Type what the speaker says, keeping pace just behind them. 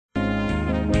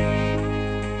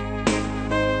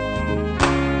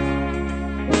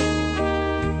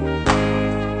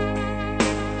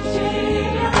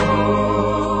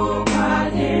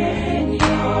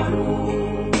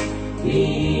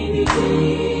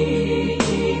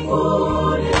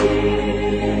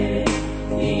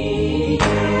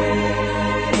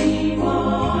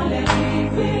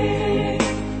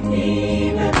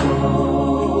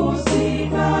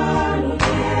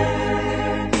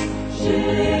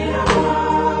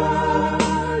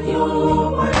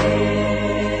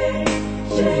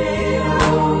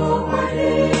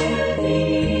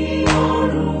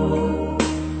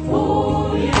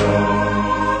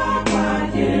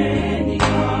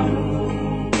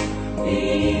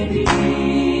níbi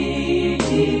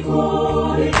tí kò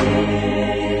lè dé.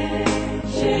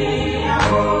 Ṣé a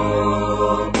ó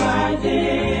pàdé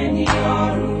ní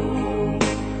ọ̀run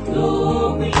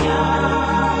lópin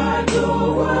àjò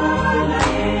wa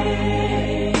láyé?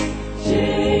 Ṣé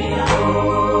a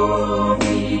ó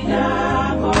fi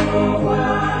dámọ̀ràn wá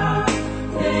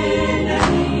lélẹ̀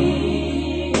ní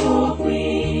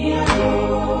òpin àjò?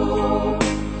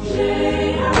 Ṣé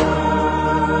àwa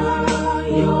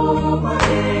yóò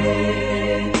pàdé?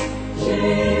 Ṣé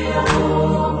a ó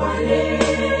pàdé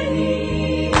ní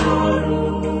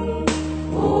ọ̀run?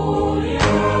 Ó yẹ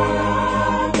ká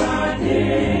pàdé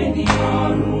ní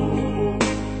ọ̀run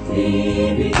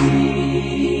níbi tí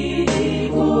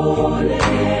kò lè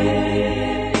dé.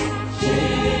 Ṣé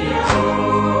a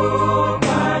ó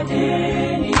pàdé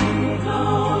nínú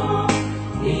náà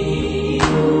ní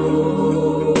ìlú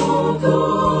tó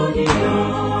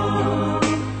dídán,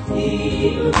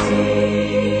 ìlú tí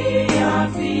a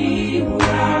fi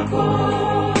wúrà kọ́,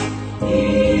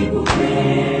 ibùgbé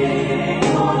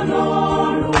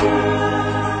Ọlọ́run wá?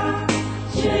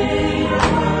 Ṣé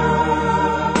àwa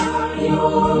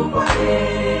yóò pàdé?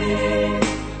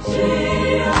 Ṣé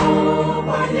a ó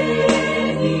pàdé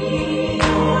ní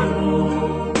ọ̀run?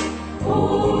 Ó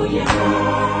yẹ ká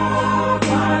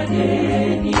pàdé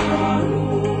ní ọ̀run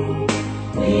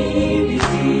níbi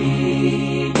tí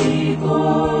kò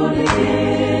lè dé.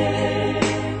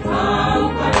 A ó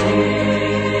pàdé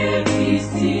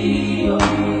Kristi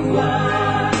Olúwa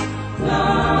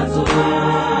látò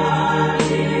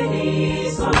wáyé ní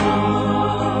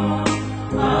sánmọ̀.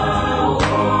 A ó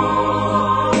kọ́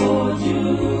ojú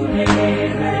rere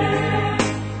rẹ̀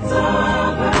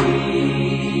tábà rí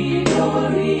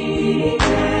lórí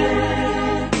ìtẹ́.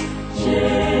 Ṣé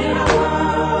àwa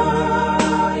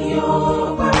yóò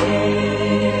pàdé?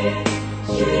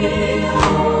 Ṣé a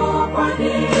ó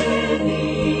pàdé ní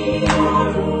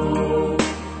ọ̀run?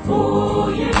 Ó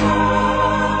yẹ ká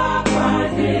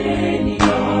pàdé ní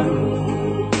ọ̀run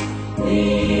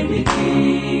níbi tí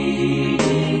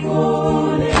kò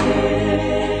lè dé.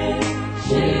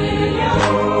 Ṣé a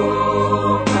ó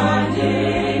pàdé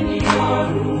ní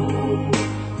ọ̀run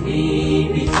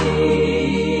níbi tí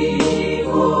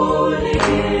kò lè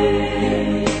dé?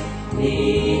 Ní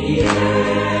ilẹ̀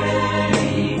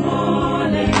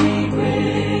ìmọ́lẹ̀ ìgbé,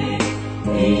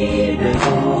 níbẹ̀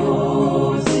kò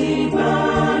sí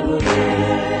ìbànújẹ́.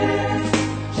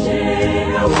 Ṣé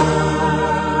àwa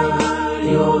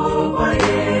yóò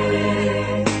pàdé?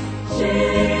 Ṣé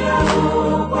a ó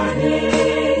pàdé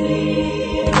ní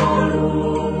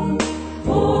ọ̀run?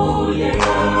 Ó yẹ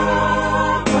ká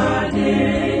pàdé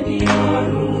ní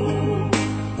ọ̀run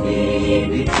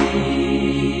níbi tí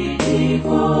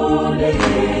kò lè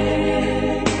dé.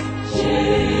 Ṣé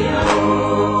a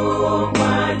ó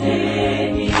pàdé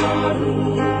ní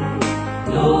ọ̀run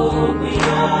lópin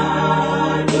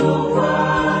àjò wa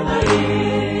láyé?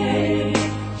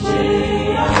 Ṣé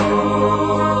a ó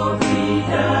fi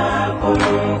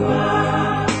dámọ̀ràn wá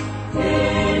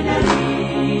lélẹ̀ ní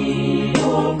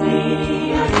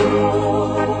òpin àjò?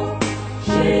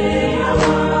 Ṣé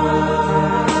àwa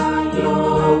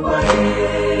yóò pàdé?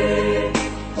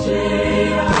 Ṣé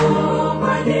a ó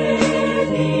pàdé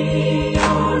ní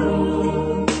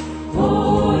ọ̀run? Ó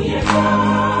yẹ ká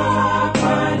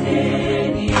pàdé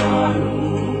ní ọ̀run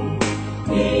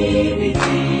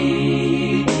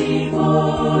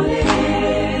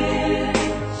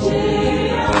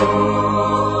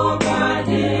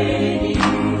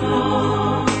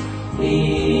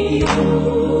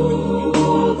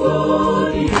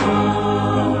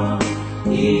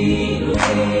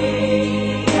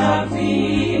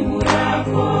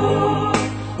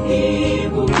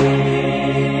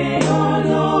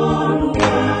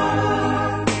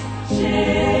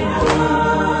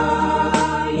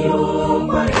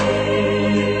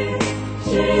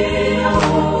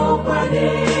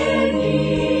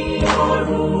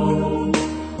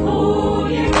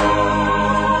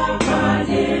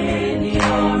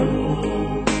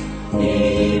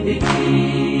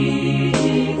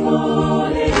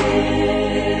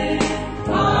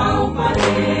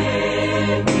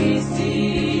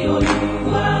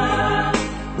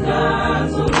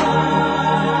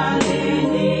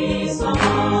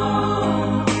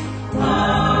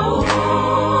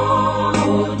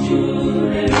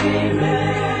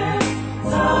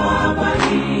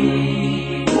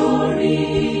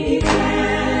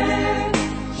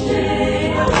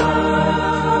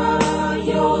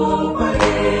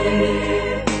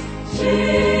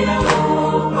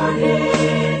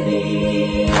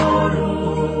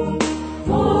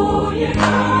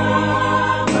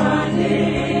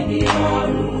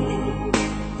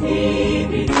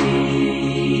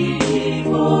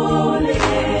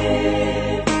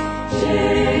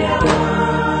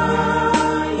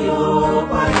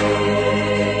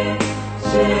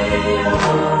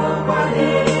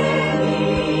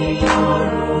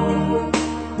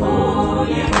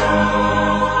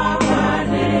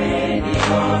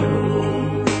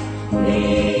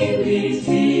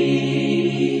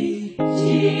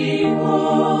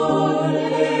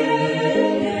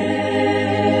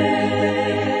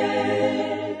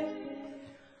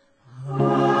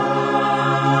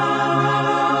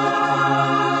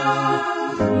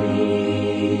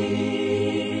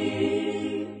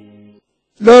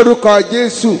Lórúkọ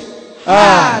Jésù.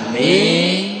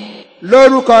 Àmín.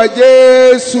 Lórúkọ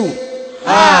Jésù.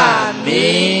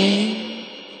 Àmín.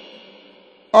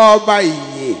 Ọba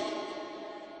ìyè.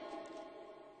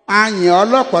 A yìn ọ́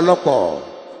lọ́pọ̀lọpọ̀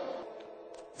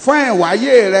fún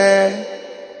ìwáyé rẹ.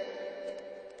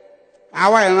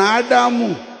 Àwa ìran Ádámù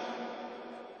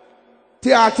tí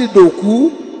a ti dòkú,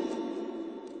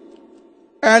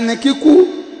 ẹni kíkú,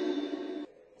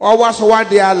 ó wá sọ wá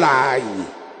di alààyè.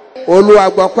 Olúwa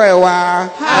gbọ́pẹ́ wa.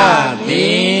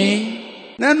 Àmín.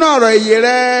 Nínú ọ̀rọ̀ ìyè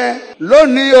rẹ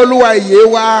lónìí, Olúwa ìyè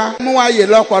wa mú wa yè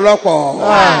lọ́pọ̀lọpọ̀.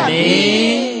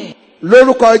 Àmín.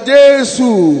 Lórúkọ Jésù,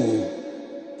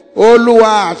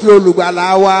 Olúwa àti olùgbàlà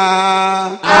wa.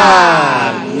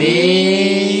 Àmín.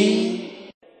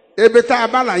 Ibi tá a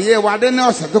bá láyé wa dé ní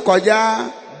ọ̀sẹ̀ tó kọjá,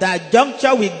 The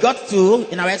juncture we got to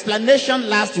in our explanation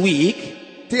last week,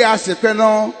 tí a sì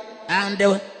pinnu and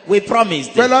we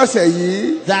promised pé lọ́sẹ̀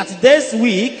yìí that this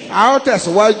week a ó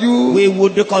tẹ̀síwájú we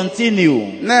would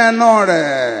continue nínú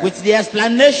rẹ̀. with the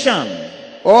explanation.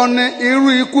 Ó ní irú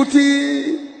ikú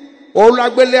tí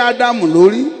Olúwagbélé Ádámù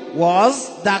lórí. Was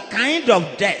the kind of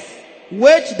death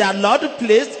which the Lord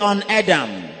placed on Adam,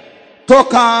 Tó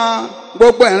kan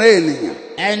gbogbo ìran ènìyàn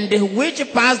and which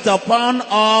passed upon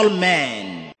all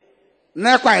men.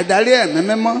 nípa ìdarí ẹ̀mí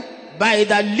mímọ́. By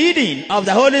the leading of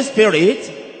the Holy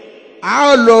Spirit,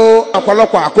 A ó lo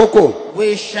ọ̀pọ̀lọpọ̀ àkókò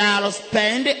we shall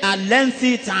spend a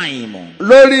lengthy time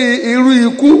lórí irú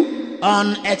ikú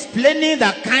on explaining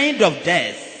the kind of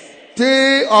death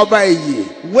tí ọba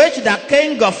ìyè which the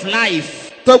King of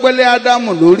Life tó gbélé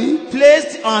Ádámù lórí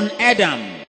placed on Adam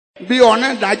bí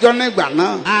onídàájọ́ nígbà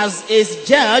náà. as his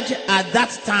judge at that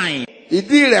time.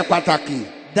 Ìdí rẹ̀ pàtàkì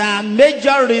The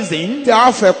major reason tí a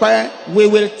fẹ́ pẹ́ we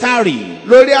will tarry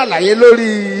lórí àlàyé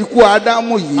lórí ikú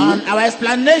Ádámù yìí. on our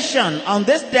explanation on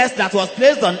this death that was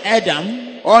placed on Adam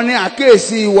Ó ní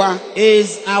àkíyèsí wa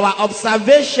is our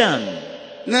observation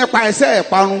nípa iṣẹ́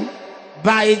ìparun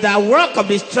by the work of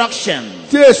destruction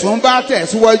tí èṣù ń bá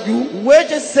tẹ̀síwájú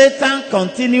which Satan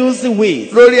continues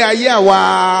with lórí ayé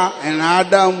àwa ìran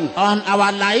Ádámù. on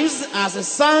our lives as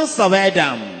sons of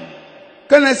Adam.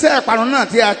 Kí ni iṣẹ́ ìparun náà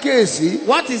tí a kíyèsí?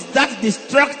 What is that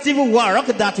destructive work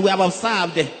that we have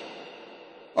observed?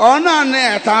 Ọ̀nà ni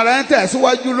ẹ̀tàn rẹ̀ ń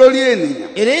tẹ̀síwájú lórí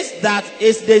ènìyàn. It is that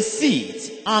his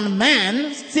deceit on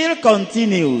man still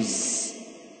continues.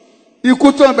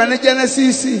 Ikú tó ń bẹ ní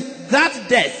Jẹ́nẹ́sísì That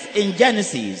death in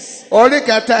Genesis orí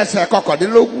kẹta ẹsẹ̀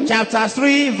kọkàndínlógún chapter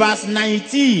 3 verse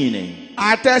 19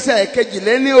 àtẹsẹ̀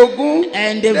kejìléníogún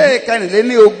and dé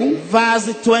ìkẹrìnléníogún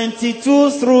verse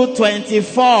 22 through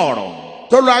 24,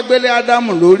 tó lọ agbélé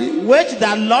Ádámù lórí. which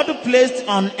the Lord placed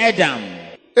on Adam.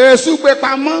 Èṣù gbé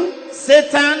pamọ́.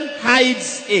 Satan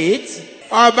hides it.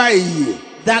 Ọba ìyè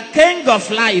The King of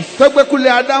Life, tó gbé kúlé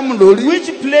Ádámù lórí. which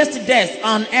placed death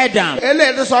on Adam.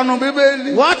 Eléyìí tó sọnù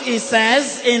Bíbélì What it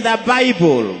says in the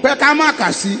Bible pé ká má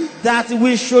kà sí that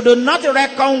we should not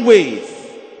reckon with,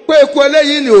 pé ikú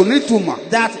eléyìí ni ò ní túmọ̀,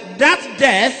 that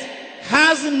death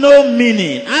has no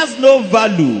meaning, has no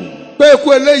value, pé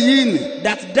ikú eléyìí ni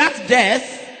that death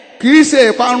kì í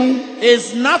ṣe ìparun.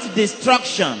 is not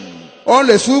destruction. Ó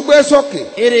lè sún gbé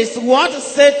sókè. It is what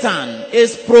Satan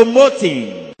is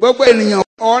promoting. Gbogbo ènìyàn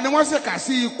ọ̀ ni wọ́n sì kà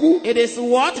sí ikú. It is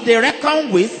what they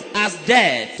reckon with as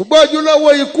death. Ṣùgbọ́n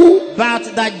ojúlówó ikú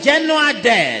But the genuine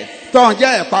death, tó ń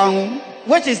jẹ́ ìparun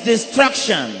which is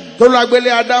destruction, tó lọ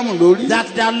agbélé Ádámù lórí that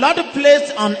the Lord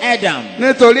placed on Adam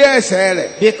nítorí ẹ̀ṣẹ̀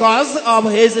rẹ̀. because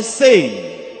of his sin.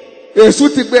 Èṣù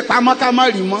ti gbé pamọ́ ká má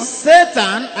rí mọ́.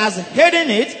 Satan has hidden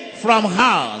it from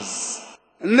us.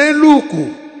 Ní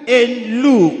Lúùkù In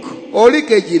Luke orí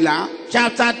kejìlá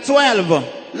chapter 12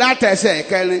 látẹsẹ̀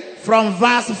ìkẹrin, from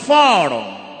verse 4,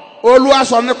 Olúwa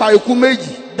sọ nípa ikú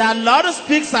méjì. the Lord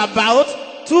speaks about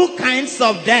two kinds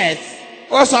of death.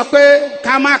 Ó sọ pé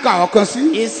ká má kà ọ̀kan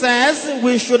sí. He says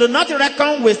we should not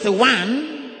reckon with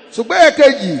one, Ṣùgbọ́n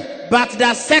èkejì but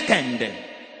the second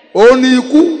òun ni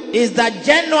ikú. is the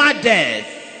genuine death.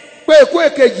 Pé ikú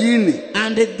èkejì yìí nì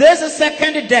And this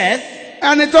second death,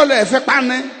 ẹni tó lè fi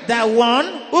pani the one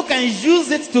who can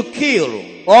use it to kill,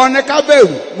 òun ni ká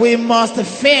bẹ̀rù. we must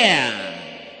fear.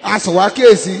 A sì wá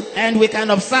kíyèsí. And we can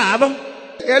observe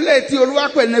Eléyìí tí Olúwa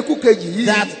pè ní ikú kejì yìí.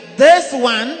 that this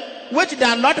one, which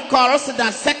the Lord calls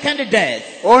the second death,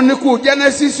 Òun ni ikú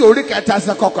Genesis orí kẹta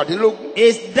ẹsẹ̀ kọkàndínlógún.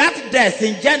 is that death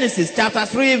in Genesis chapter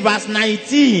 3 verse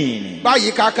 19.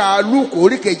 Báyìí kàkà Lúùkù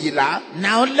orí kejìlá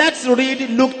Now let's read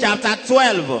Luke chapter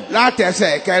 12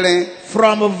 látẹsẹ̀ ìkẹrin.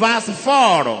 from verse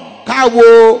 4 Ká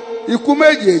wo ikú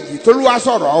méjèèjì tó Olúwa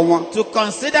sọ̀rọ̀ wọn. to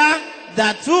consider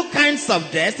the two kinds of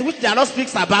death which the Lord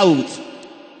speaks about.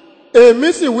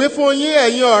 Èmi sì wí fún yín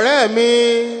ẹ̀yin ọ̀rẹ́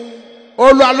mi,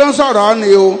 Olúwa ló ń sọ̀rọ̀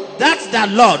ni o. That's the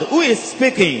Lord who is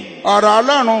speaking. Ọ̀rọ̀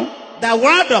Ọlọ́run The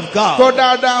word of tó God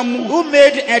dáadáa mú who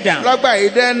made Adam lọ́gbà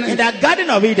Édẹ́nì. in the Garden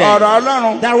of Eden. Ọ̀rọ̀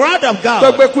Ọlọ́run The word of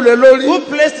tó gbé God kulẹ̀ lórí who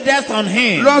placed death on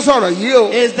him ló ń sọ̀rọ̀ yìí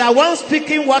o. is the one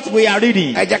speaking what we are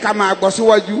reading. Ẹ jẹ́ ká máa gbọ́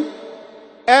síwájú.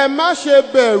 Ẹ má ṣe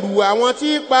bẹ̀rù àwọn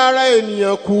tí ń pa ara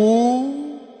ènìyàn kú.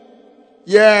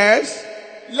 Yes.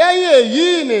 Lẹ́yìn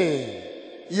èyí ni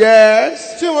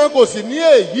Yes. tí wọn kò sì ní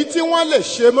èyí tí wọ́n lè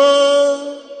ṣe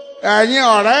mọ́. Ẹ̀yin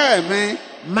ọ̀rẹ́ mi.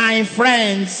 My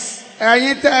friends,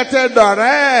 Ẹ̀yin tẹ́tẹ́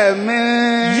dọ̀rẹ́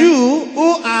mi. you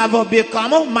who have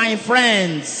become my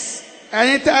friends,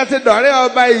 Ẹ̀yin tẹ́tẹ́ dọ̀rẹ́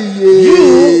ọba ìyè.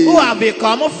 you who have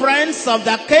become friends of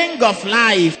the King of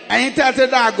Life, Ẹ̀yin tẹ́tẹ́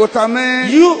dá àgùntàn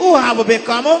mi. you who have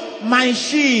become my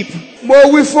sheep, Mo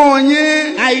wí fún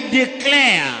yín. I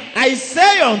declare, I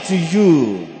say unto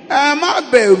you, Ẹ má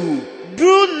bẹ̀rù.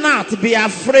 do not be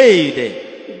afraid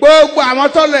Gbogbo àwọn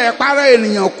tó lè parẹ́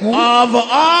ènìyàn kú. of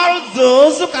all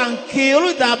those who can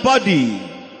kill the body.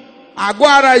 Àgọ́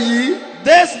ara yìí.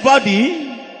 This body,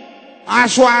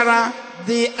 Aṣọ ara.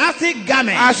 the earthy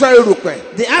garment, Aṣọ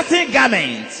erùpẹ̀. the earthy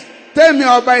garment, Tèmi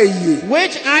ọba ìyè.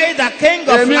 which I, the King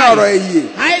of Èmi ọ̀rọ̀ Life, ìyè.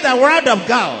 I, the Word of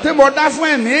God, Tí mo dá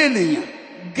fún ẹ̀mí ènìyàn.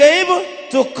 gave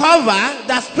to cover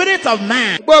the spirit of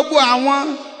man. Gbogbo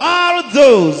àwọn All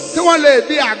those tí wọ́n lè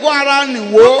bí àgọ́ ara who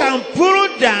nìwó. can pull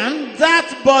down that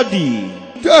body,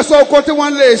 Tí ó sọ oko tí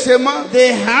wọ́n lè ṣe mọ́.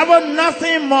 they have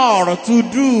nothing more to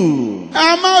do.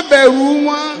 Ẹ má bẹ̀rù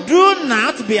wọn. Do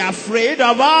not be afraid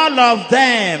of all of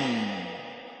them.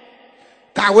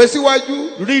 Kàwé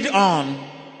síwájú. Read on.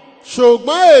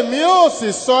 Ṣùgbọ́n èmi ò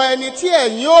sì sọ ẹni tí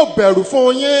ẹ̀yin ò bẹ̀rù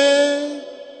fún yín.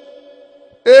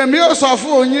 Èmi ò sọ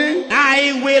fún yín.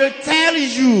 I will tell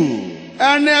you,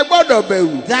 Ẹni ẹ gbọ́dọ̀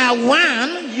bẹ̀rù. the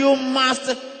one you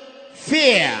must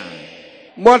fear.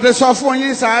 Mo ti sọ fún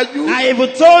yín ṣáájú. I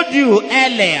have told you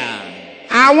earlier,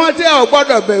 Àwọn tí ẹ ò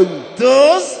gbọ́dọ̀ bẹ̀rù.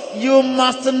 those you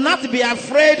must not be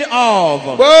afraid of.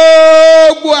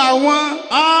 Gbogbo àwọn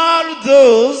All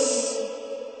those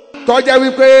tó jẹ́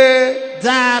wípé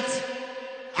that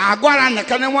àgọ́ ara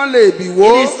nìkan ni wọ́n lè bì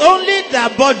wó. it is only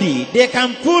the body they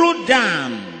can pull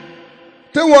down,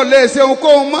 Tí wọ́n lè ṣe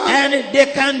ohunkóhun mọ́. and they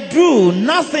can do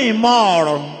nothing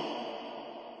more.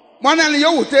 Wọ́n ní ẹni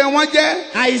yòówù tí wọ́n jẹ́.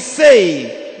 I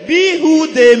say, be who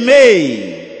they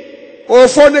may,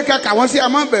 Òfo ní kàkà wọ́n sí a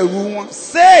máa bẹ̀rù wọn.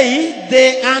 say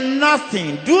they are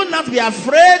nothing. Do not be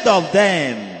afraid of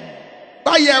them.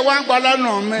 Báyẹ̀ wá ń gbọ́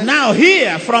lẹ́nu mi. Now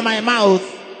hear from my mouth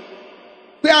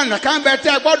Pé ànàkàn bẹ tí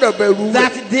ẹ gbọ́dọ̀ bẹ̀rù rẹ̀.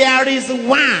 that there is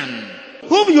one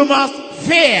whom you must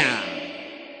fear.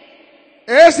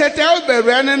 Èéṣe tẹ́ ó bẹ̀rù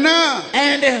ẹni náà.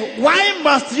 And why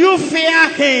must you fear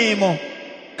him?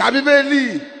 Ka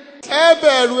Bíbélì. Ẹ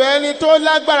bẹ̀rù ẹni tó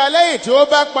lágbára lẹ́yìn tí ó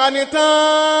bá pani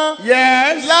tán.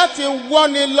 Yes. Láti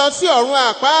wọ́ni lọ sí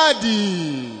ọ̀run àpáàdì.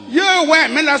 Yóò wọ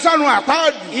ẹ̀mí lọ sọ́run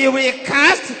àpáàdì. He will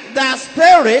cast the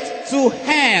spirit to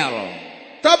hell.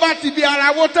 Tó bá ti di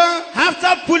ara wó tán.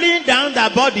 After pulling down the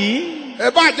body,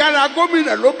 Ẹ̀bá jẹ́ ara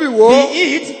gómìnà ló bì wó. be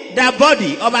it the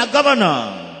body of a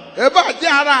governor, Ẹ̀bá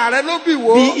jẹ́ ara rẹ̀ ló bì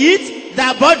wó. be it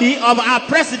the body of a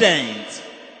president,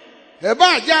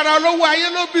 Ẹ̀bá jẹ́ ara olówó ayé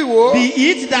ló bì wó. be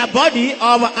it the body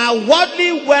of a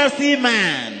worldly wealthy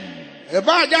man,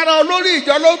 Ẹ̀bá jẹ́ ara olórí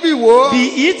ìjọ ló bì wó.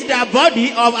 be it the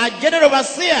body of a general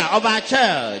overseer of a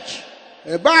church,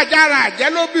 Ẹ̀bá jẹ́ ara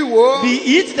àjẹ́ ló bì wó.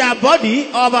 be it the body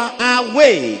of a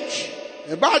wage,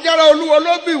 Ẹ̀bá jẹ́ ara olúwo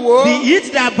ló bì wó. be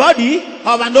it the body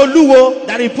of an oluwo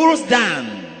that he pulls down,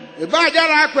 Ẹ̀bá jẹ́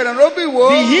ara apẹ̀rẹ̀ ló bì wó.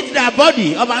 be it the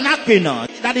body of an aquenon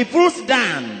that he pulls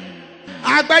down,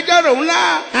 Agbẹjọ́rò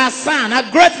ńlá. a son, a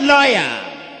great lawyer,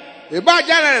 Ẹ̀bá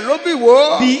jẹ́ ara rẹ̀ ló bì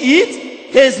wó. be it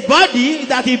his body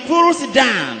that he pulls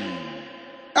down,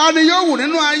 Ẹni yóò wù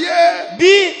nínú ayé.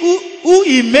 be who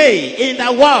he may in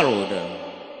the world,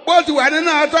 Bó ti wà nínú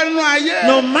ọtọ́ nínú ayé.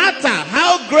 no matter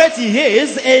how great he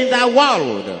is in the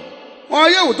world,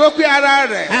 Wọn yóò wù tó pé ara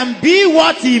rẹ̀. and be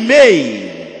what he may,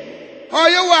 Wọn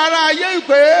yóò wọ ara ayé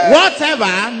ìpè.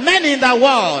 whatever men in the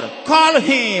world call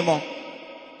him,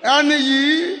 Ẹni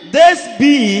yìí. this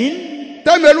being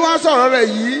Tẹ́mi olúwa sọ̀rọ̀ rẹ̀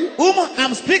yìí. whom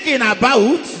I'm speaking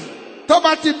about, Tó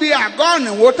bá ti bí àgọ́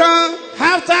ọ̀nìwó tán.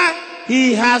 after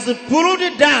he has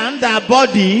pulled down the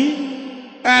body,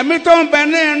 Ẹ̀mí tó ń bẹ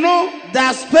ní inú.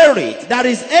 the spirit that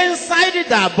is inside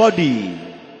the body,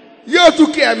 Yóò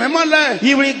tún kí ẹ̀mí mọ́lẹ̀.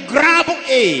 he will grab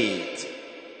it.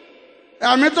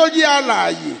 Ẹ̀mí tó jí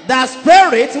alààyè. The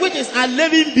spirit which is a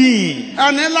living being,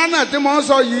 Ẹni ńlá náà tí mo ń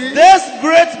sọ yìí. this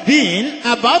great being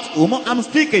about whom I'm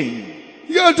speaking,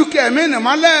 Yóò tún kí ẹ̀mí nì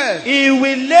mọ́lẹ̀. he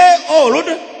will lay hold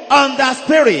on the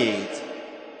spirit.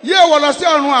 Yé wọ lọ sí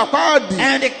ọ̀run àpáàdì.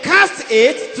 and cast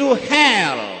it to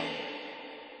hell.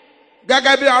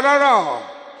 Gẹ́gẹ́ bí ọlọ́rọ̀.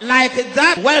 Like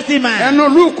that wealthy man Ẹnu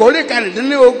Lúùkù orí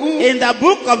kẹrìndínlógún. in the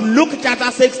book of Luke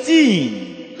chapter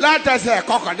 16, Látẹsẹ̀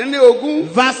kọkàndínlógún.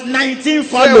 verse 19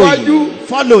 Síwájú.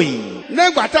 following.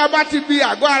 Nígbà tá a bá ti bi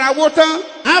àgọ́ ara wó tán.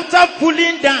 After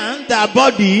pulling down the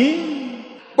body,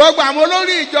 Gbogbo àwọn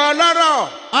olórí ìjọ ọlọ́rọ̀.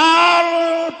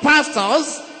 all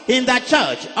pastors in the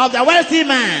church of the wealthy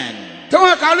man, Tí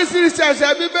wọ́n ka oríṣiríṣi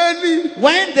ẹsẹ̀ Bíbélì.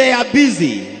 when they are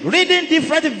busy reading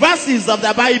different verses of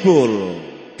the Bible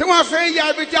Tí wọ́n fi ń ya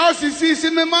ibi tí a ó sì sí sí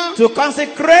mímọ́. to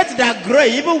consecrate the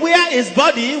grave where his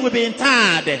body will be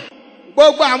interred,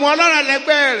 Gbogbo àwọn ọlọ́rọ̀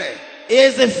lẹ́gbẹ́ rẹ̀.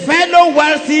 is a fellow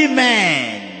wealthy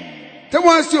man. Tí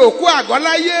wọ́n ń ṣe òkú àgọ́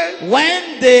láyé.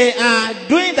 When they are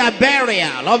doing the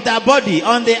burial of the body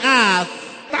on the earth,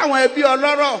 Táwọn ẹbí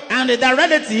ọlọ́rọ̀. and the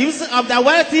relatives of the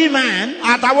wealthy man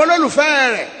Àtàwọn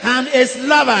olólùfẹ́ rẹ̀. and his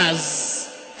lovers,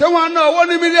 Tí wọ́n ná owó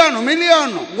ní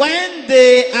mílíọ̀nù. when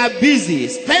they are busy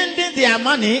spending their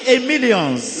money in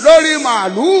millions Lórí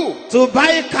màálùú. to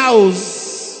buy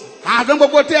cows Àti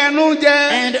gbogbo tí ẹnu ń jẹ.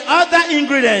 and other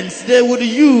ingredients they would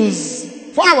use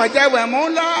Fún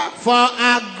àwẹ̀jẹwẹ̀mú ńlá. for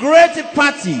a great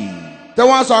party, Tí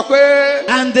wọ́n sọ pé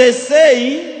and they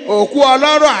say, òkú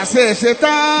ọlọ́rọ̀ àṣeéṣe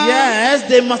tán. yes,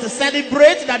 they must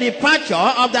celebrate the departure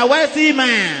of the wealthy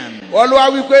man. Olúwa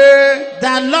wípé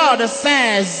The Lord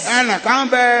says ẹnìkan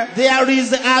bẹ. there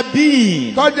is a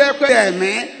being, Tọ́jẹ́ pé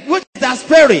ẹ̀mí. which is the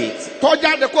spirit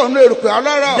Tọ́jáde kò nínú èrùpẹ̀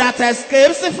ọlọ́rọ̀. that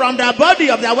escapes from the body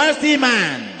of the wealthy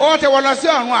man. Ó ti wọ lọ sí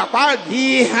ọ̀run àpáàdì.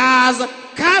 He has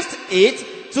cast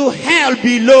it to hell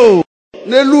below.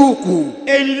 Ní Lúùkù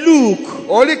In Luke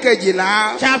orí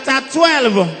kejìlá. chapter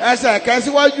 12, Ẹsẹ̀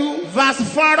kẹsíwájú. verse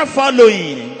 4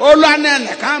 following. Ó lọ ní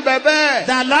ẹnìkan bẹ bẹ́ẹ̀.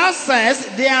 The Lord says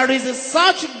there is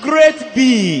such great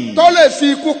being Tó lè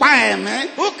fi ikú pa ẹ̀mí.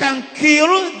 who can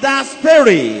kill the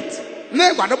spirit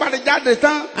Ní ìgbà tó bá ti jáde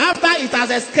tán. after it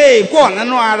has escaped Kúrò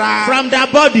nínú ara. from the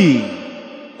body.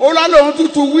 Ó lọ lóhun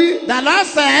tútù wí. The Lord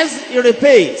says, he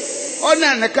repeats, Ó ní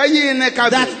ẹnìkan yí ní kabì.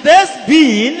 that this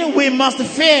being we must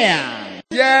fear.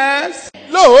 Yes.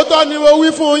 Lóòótọ́ ni mo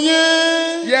wí fún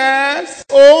yín. Yes.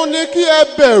 Òun ni kí ẹ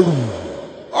bẹ̀rù.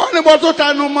 Ó ní bó tó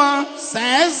tẹnu mọ́.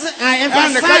 Says, I And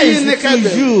emphasize the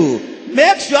to you,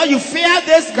 make sure you fear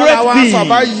this Kára wa great sọ being.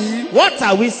 báyìí. What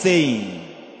are we saying?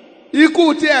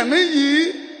 Ikú ti ẹ̀mí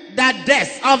yìí. The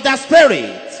death of the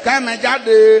spirit, Kẹ́mi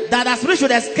jáde. that the spirit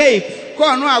should escape Kó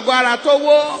ọ̀nù àgọ́ ara tó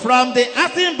wó. from the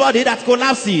earthen body that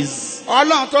collapses.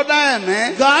 Ọlọ́run tó dá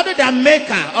ẹ̀mí. God, the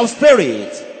maker of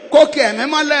spirit, Kó kí ẹ̀mí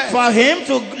mọ́lẹ̀. for him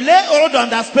to lay hold on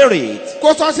the spirit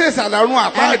Kó sọ sí ìsàlẹ̀ ọ̀run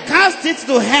and àpáàdì. cast it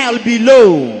to hell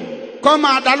below Kó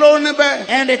máa dá lóró níbẹ̀.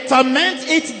 and torment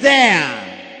it there.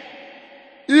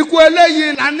 Ikú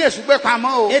eléyìí là ní èṣù gbé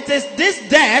pamọ́ o. It is this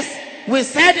death we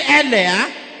said earlier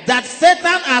that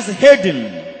Satan has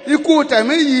hidden. Ikú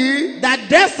tẹ̀mí yìí The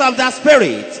death of the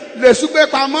spirit, lèṣù gbé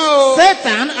pamọ́ o.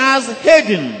 Satan has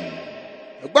hidden.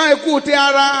 Gbọ́n ikú ti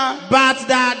ara. But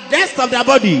the death of the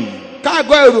body,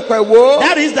 Káàgọ́ èrùpẹ̀ wò.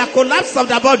 that is the collapse of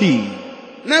the body,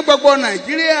 Ní gbogbo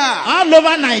Nàìjíríà. all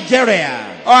over Nigeria,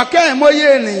 Ọ̀kẹ́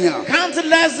ìmọ̀ye ènìyàn.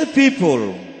 countless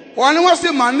people, Wọ́n ní wọ́n sì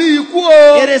mọ̀ ní ikú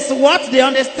o. it is what they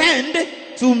understand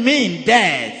to mean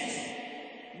death.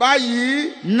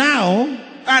 Báyìí Now,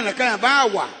 ẹnìkan bá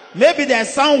wà. maybe there's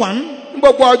someone Ní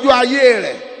gbogbo ọjọ́ ayé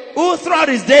rẹ̀. who throughout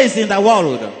his days in the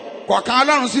world Kọ̀ọ̀kan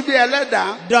Ọlọ́run sí bí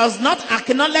ẹlẹ́dàá. does not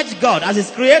acknowledge God as his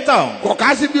creator.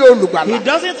 Kọ̀ọ̀kan sí bí He olùgbàlà.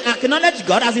 doesn't acknowledge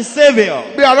God as his savior.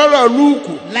 Bí ọlọ́rọ̀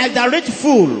Lúùkù. Like the rich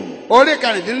fool Orí of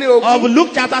kẹrìndínlógún.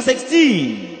 Luke chapter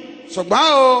 16.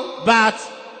 Ṣùgbọ́n o. But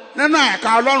Nínú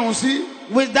àìka Ọlọ́run sí.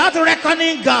 without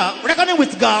reckoning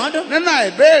with God, Nínú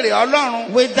àìbéèrè Ọlọ́run.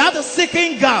 without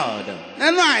seeking God,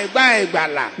 Nínú àìgbà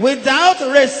ìgbàlà. without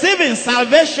receiving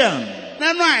salvation,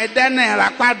 Nínú àìdẹ́ni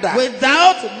ìràpadà.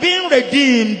 without being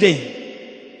redeemed,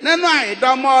 Nínú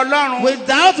àìdọ́mọ Ọlọ́run.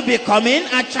 without becoming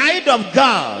a child of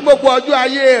God, Gbogbo ọjọ́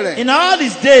ayé rẹ̀. in all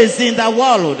his days in the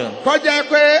world, Kọjá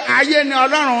pé ayé ni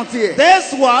Ọlọ́run tiẹ̀.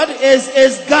 this world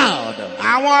is God.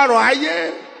 Àwọn ọrọ̀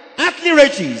ayé. Earthly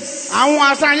riches, Àwọn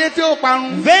asáyé tí ó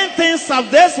parun. vain things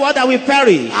of this world that will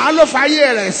perish. Àwọn ló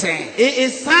fayé rẹ̀ sìn. He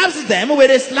serves them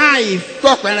with his life.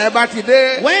 Tọpẹ̀rẹ̀ bá ti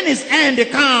dé. When his end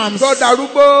comes, Tó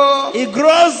darúgbó. he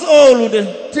grows old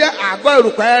Tí àgọ́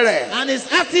ìrùpẹ̀ rẹ̀. and his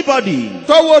earthly body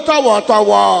Tówó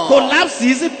tọ̀wọ̀tọ̀wọ̀.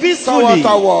 collapses peacefully.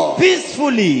 Tọwọ́tọwọ́.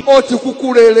 Peacefully. Ó ti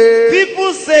kúkú rere.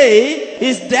 People say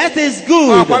his death is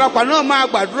good, Ọ̀pọ̀lọpọ̀ náà máa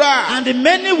gbàdúrà. and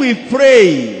many will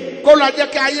pray Kó lọ jẹ́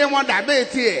kí ayé wọn dàbí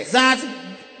tiẹ̀. that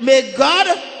may God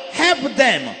help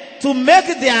them to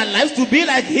make their lives to be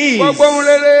like his. Gbogbo ohun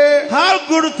rere. All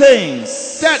good things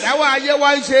Tí ẹ̀dáwọ̀ ayé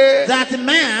wá ń ṣe. that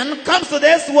man comes to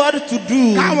this world to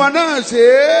do, Káwọn náà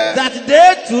ṣe é. that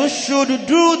they too should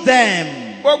do them.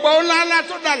 Gbogbo ńlá ńlá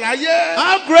tó dà láyé.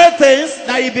 All great things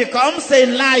that he becomes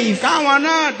in life, Káwọn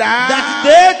náà dá. that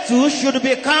they too should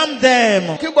become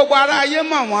them, Kí gbogbo ará ayé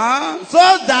mọ̀ wọ́n. so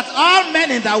that all men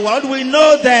in the world will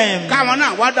know them, Káwọn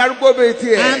náà wá darúgbó bíi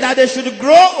tiẹ̀. and that they should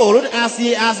grow old as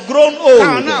he has grown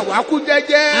Káwọn náà old, wá kú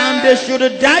jẹ́jẹ́. and they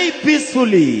should die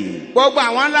peacefully. Gbogbo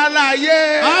àwọn ńlá ńlá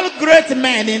ayé. All great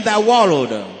men in the world,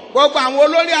 Gbogbo àwọn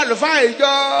olórí àlùfáà ìjọ.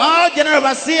 all general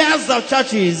overseers of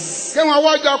churches, Kí wọ́n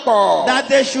wọ́jọ pọ̀. that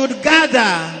they should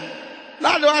gather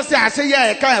Láti wá ṣe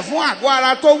àṣeyẹ ẹ̀ka ẹ̀ fún àgọ́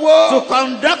ara tó wó. to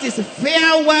conduct his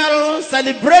farewell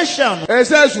celebration.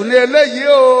 Ẹsẹ̀ èṣù ni eléyìí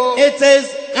o. It is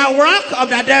a work of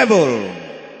the devil,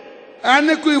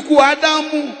 Ẹni kú ikú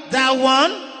Ádámù. the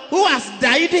one who has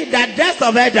died the death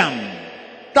of Adam,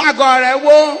 Tágọ̀ rẹ̀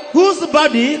wó. whose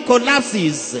body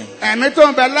collapses, Ẹ̀mí tó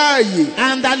ń bẹ láàyè.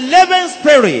 and the living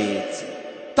spirit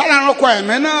Tálárúkọ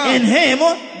ẹ̀mí náà. in him,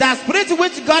 the spirit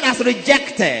which God has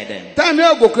rejected,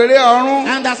 Tẹ́mi ògòkèrè ọ̀run.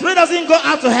 and the spirit doesn't go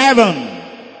up to heaven,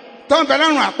 Tó ń bẹ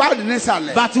lọ́rùn àpáàdì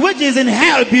nísàlẹ̀. but which is in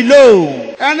hell below,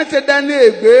 Ẹni tí dẹni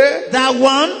ègbé. the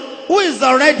one who is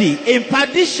already in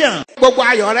perdition. Gbogbo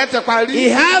ayọ̀ rẹ̀ ti parí. He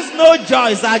has no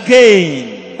joys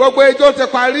again. Gbogbo ijó ti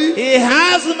parí. He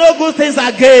has no good things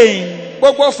again.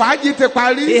 Gbogbo fàájì ti He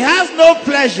parí. has no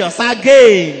pleasures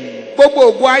again.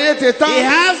 Gbogbo ògùn ayé ti He tán.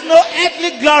 has no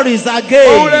earthly glories Ohun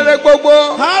again. rere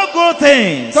gbogbo. All good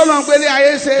things Tó lọ ń gbélé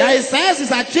ayé ṣe. that he says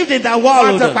is achieved in the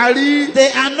Wọ́n ti world, parí.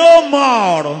 they are no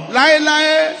more.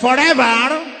 Láéláé.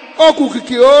 Forever, Ó kù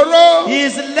kìkì oró. he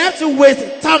is left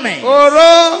with torment.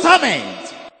 Oró. Torment.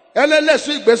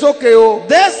 Ẹlẹ́lẹ́sùn ìgbésókè o.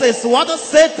 This is what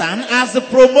Satan has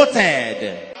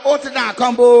promoted. Ó ti dà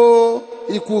kan bo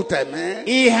ikú tẹ̀mí.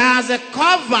 He has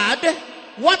covered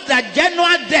what the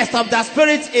genuine death of the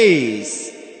spirit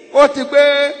is. Ó ti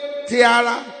gbé ti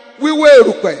ara wíwé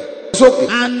erùpẹ̀ sókè.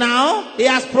 And now he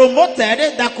has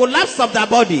promoted the collapse of the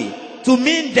body to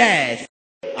mean death.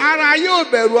 Ara yóò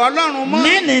bẹ̀rù Ọlọ́run mọ́.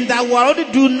 Men in the world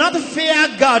do not fear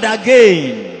God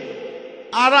again.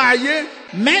 Ara ayé.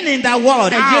 Men in the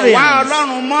world, A wá Nigerians,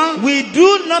 Ọlọ́run mọ́. we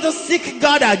do not seek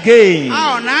God again.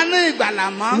 A ò náà ní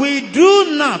ìgbàlà mọ́. We do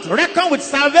not reckon with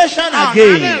salvation A ò náà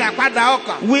ní again. ìràpadà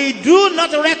ọkàn. We do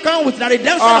not reckon with the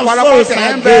redemption of Ọ̀pọ̀lọpọ̀ souls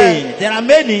tẹ̀ ń again. There are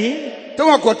many Tí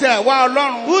wọn kò tẹ̀ wá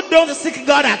Ọlọ́run. who don't seek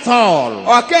God at all.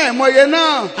 Ọ̀kẹ́ ìmọye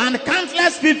náà. And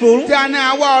countless people Tí a ní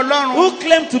àwa Ọlọ́run. who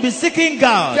claim to be seeking Tí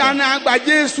a God, ní àgbà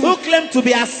Jésù. who claim to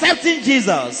be accepting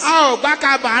Jesus. A ò gbá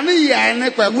kábà ní ìyà ẹni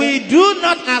pẹ̀kú. We do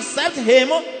not accept him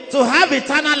to have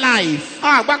eternal life.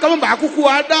 A gbá kábà bá kúkú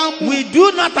Ádámù. We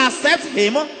do not accept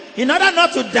him in order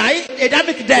not to die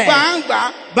Adamic Gbà death. ń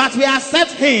gbà. But we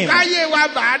accept him Káyé wa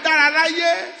bà á dára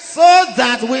láyé. so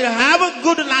that we have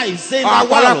good lives in the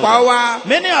Ọ̀pọ̀lọpọ̀ world. wa.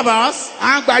 Many of us,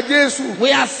 À ń gbà Jésù.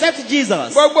 we accept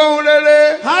Jesus. Gbogbo ohun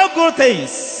rere. How good things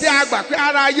Tí a gbà pé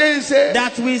ara ayé ń ṣe.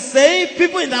 that we say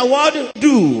people in the world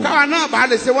do. Káwa náà bá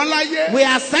lè ṣe wọ́n láyé. We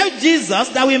accept Jesus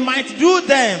that we might do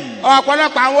them.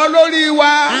 Ọ̀pọ̀lọpọ̀ àwọn olórí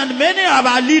wa. And many of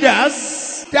our leaders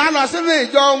Tí a lọ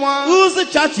sínú ìjọ wọn. whose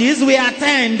churches we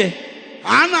attend,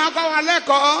 Àánú akọ́ wa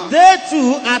lẹ́kọ̀ọ́. they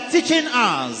too are teaching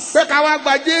us Pé ká wá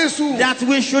gba Jésù. that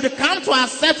we should come to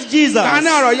accept Jesus, Ká ní to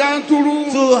ọ̀rọ̀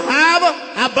yanturu. have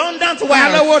abundant Ká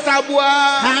wealth, lówó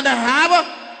tabua. and have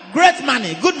great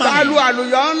money, good Ká lu money,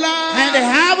 àlùyọ ńlá. and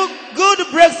have good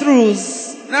breakthroughs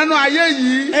Nínú ayé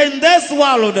yìí. in this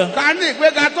world, so Ká ní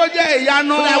ìgbéga tó jẹ́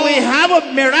ìyanu. that we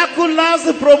have miraculous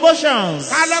promotions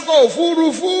Ká lọ́kọ̀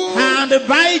òfurufú. and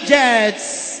buy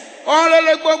jets,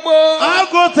 Ọ̀rẹ́lẹ̀ gbogbo. all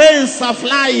good things of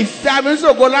life Tí a fi ń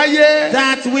ṣògo láyé.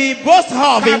 that we boast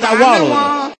of in the Ká bá ní world.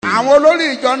 wọn. Àwọn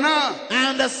olórí ìjọ náà.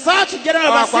 And such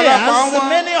general Ọ̀pọ̀lọpọ̀ overseers, wọn.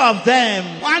 many of them,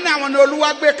 Wọ́n á ní àwọn ní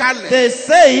Olúwa gbé kalẹ̀. they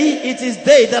say it is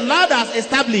they, the Lord has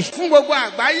established Fún gbogbo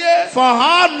àgbáyé. for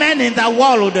all men in the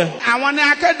world, Àwọn ní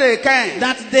akéde ìkẹyìn.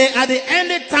 that they are the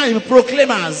end time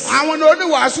proclaimers. Àwọn ní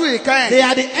oníwàásù ìkẹyìn. They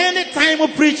are the end time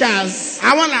preachers.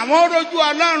 Àwọn làwọn rojú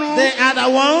Ọlọ́run. They are the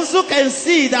ones who can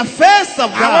see the face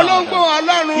of Àwọn ló ń God. gbọ́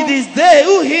Ọlọ́run. It is they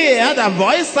who hear the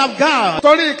voice of God.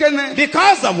 Torí kíni.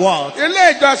 Because of what?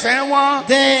 Ilé ìjọsìn wọn.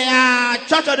 They are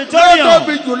church Ló auditorium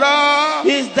tóbi jùlọ.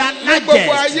 is the Gbogbo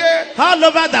largest ayé. all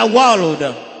over the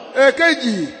world.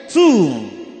 Èkejì.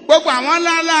 2. Gbogbo àwọn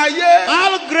ńláńlá ayé.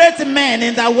 All great men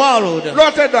in the world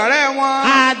Ló ti dọ̀rẹ́ wọn.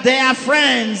 are their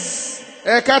friends.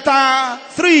 Ẹ̀kẹta.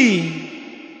 3.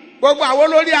 Gbogbo àwọn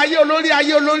olórí ayé olórí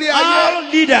ayé olórí ayé. All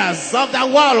leaders of the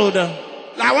world,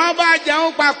 Làwọn bá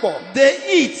jẹun papọ̀. they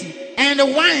eat and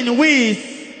wine with.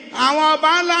 àwọn ọba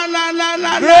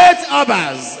ńlá. Great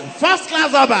obas, first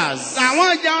class obas.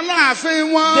 Àwọn jẹun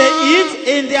láàfin wọn. They eat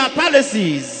in their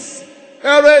palaces.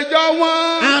 Èrò ìjọ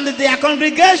wọn. And their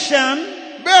congregation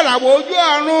Bẹ́ẹ̀ làwọn ojú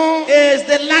ọ̀run. is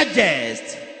the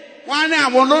largest. Wọ́n ní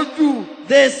àwọn lójú.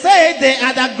 They say they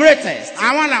are the greatest.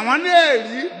 Àwọn làwọn ní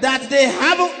èrí. That they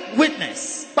have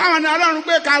witness. Báwọn ni Ọlọ́run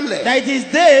gbé kalẹ̀. That it is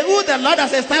they who the Lord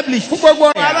has established Fún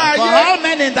gbogbo for ará ayé. all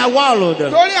men in the world.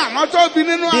 Torí àwọn tó bí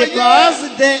nínú ayé.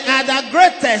 Because they are the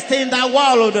greatest in the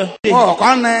world. Wọ́n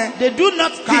kọ́ ni. They do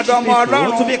not teach Kàdọ̀mọ̀ people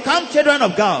Ọlọ́run. to become children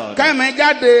of God. Kẹ́mi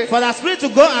jáde. For the Spirit to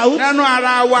go out Nínú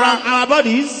ara wa. from our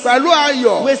bodies Pẹ̀lú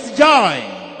ayọ̀. with joy.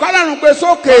 Kọ́lọ́run gbé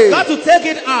sókè. God to take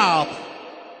it up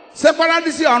Ṣé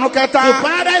Párádísì ọ̀run to kẹta?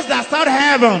 paradise that third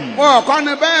heaven. Wọ́n kọ́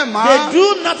ni bẹ́ẹ̀ mọ́. They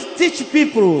do not teach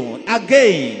people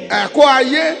again Ẹ̀kọ́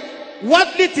ayé.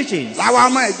 worldly teachings.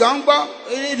 Làwọn ọmọ ìjọ ń gbọ́.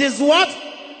 It is what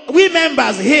we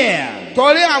members hear.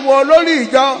 Torí àwọn olórí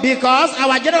ìjọ. Because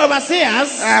our general overseers,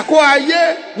 Ẹ̀kọ́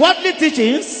ayé. worldly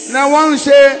teachings, Ni wọ́n ń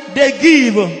ṣe. they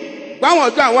give.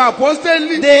 Báwọn ọjọ́ àwọn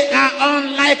àpọ́stélì. They are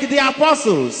unlike the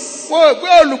apostles. Wọ́n gbé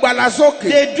olùgbàlà sókè.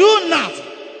 They do not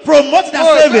promote the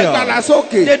Wọ́n gbé ìgbàlà Savior.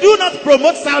 sókè. They do not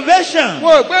promote salvation.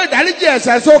 Wọ́n gbé ìdáríjì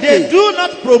ẹ̀ṣẹ̀ They sókè. do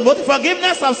not promote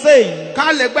forgiveness of sin.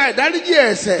 Ká lè gba ìdáríjì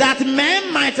ẹ̀ṣẹ̀. That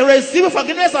men might receive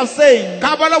forgiveness of sin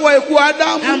Ká bọ́ lọ́wọ́ ikú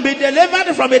Ádámù. and be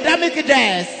delivered from Adamic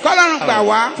death. Kọ́lọ́run gbà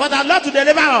wá. For the Lord to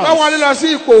deliver Lọ́wọ́ us lílọ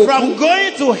sí ipò òkú. from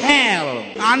going to hell.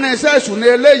 Àná iṣẹ́ èṣù ni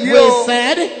eléyìí We o.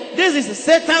 said this is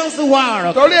Satan's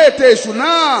work. Torí ètè èṣù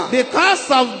náà. Because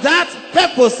of that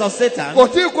purpose of Satan, Kò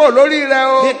tí kò lórí rẹ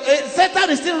o. Satan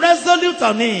is still resolute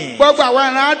on it. Gbogbo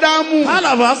àwọn ìran Ádámù. All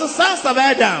of us, sons of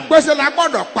Adam, Pèsè la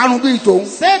gbọ́dọ̀ parun bíi tòun.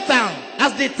 Satan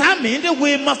has determined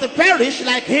we must perish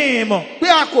like him, Pé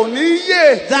a kò ní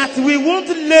yè. that we won't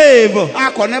live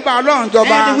A kò ní bá Ọlọ́run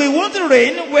jọba. and we won't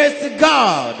reign with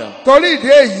God. Torí ìdí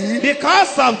èyí.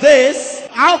 Because of this,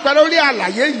 A ó pẹ́ lórí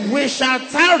àlàyé yìí. we shall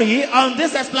tarry on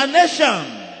this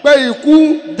explanation Pé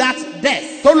ikú that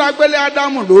death, tó lọ gbélé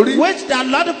Ádámù lórí. which the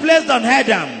Lord placed on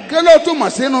Adam, Kí ló túmọ̀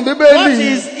sínú what Bíbélì?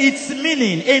 is its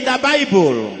meaning in the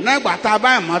Bible? Nígbà tá a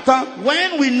bá ẹ̀ mọ́ tán.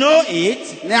 When we know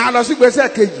it, Ni a lọ sí gbèsè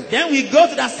kejì. then we go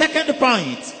to the second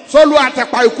point, Sólú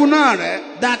àtẹ̀pà ikú náà rẹ̀.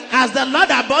 that as the Lord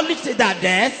abolished that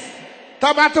death,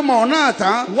 Tábà tó mọ̀ náà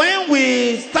tán. when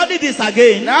we study this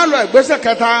again, Ní a lọ ìgbésẹ̀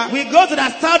kẹta. we go to the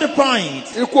third point,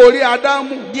 Ikú orí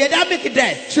Ádámù. the Adamic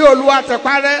death, Ṣé Olúwa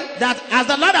tẹ̀pá rẹ̀? that as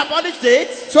the Lord abolished it,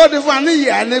 Ṣé ó di fún wa ní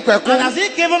ìyè and àìnípẹ̀kún? has He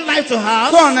given life to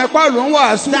us, Tó ọ̀nà Pọ́ọ̀lù ń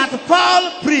wàásù. that Paul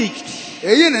preached.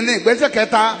 Èyí ni ní ìgbésẹ̀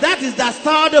kẹta. That is the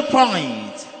third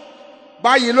point.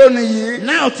 Báyìí lónìí yìí.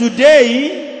 Now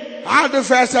today, A ti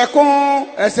fẹ́ ẹsẹ̀ kún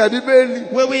ẹsẹ̀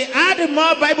Bíbélì. we will add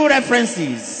more Bible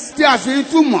references Tí a fi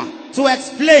túmọ̀. to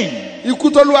explain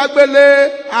Ikú tó Olúwa gbélé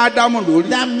Ádámù lórí.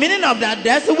 the meaning of that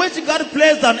death which God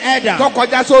placed on Tó Adam,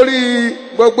 kọjá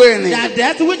sórí gbogbo ènìyàn. the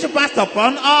death which passed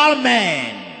upon all men.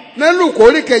 Ní Lúùkù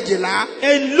orí kejìlá.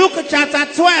 In Luke chapter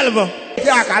 12, Tí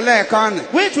a kà lẹ́ẹ̀kan nì.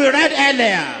 which we read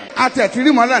earlier, A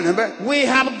tẹ̀tírí mọ́lẹ̀ níbẹ̀. we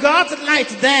have got light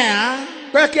there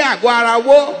Pé kí àgọ́ ara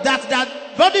wó. that the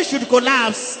body should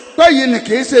collapse. Pé yìí ni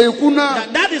kì í ṣe ikú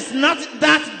náà. That is not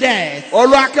that death.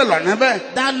 Olúwa kìlọ̀ níbẹ̀.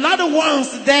 The Lord wants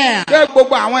there Pé gbogbo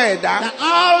àwọn ẹ̀dá that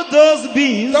all those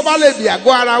beings tó bá lè di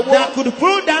àgọ́ ara wó. that could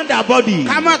pull down their body,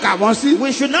 Ká má kà wọ́n sí.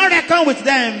 we should not reckon with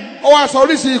them. Ó wá sọ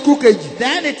oríṣi ikú kejì.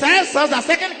 Then it tells us the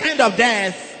second kind of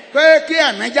death, Pé kí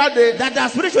ẹ̀mí jáde. that the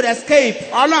spirit should escape.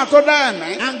 Ọlọ́run tó dá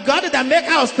ẹ̀mí. And God is the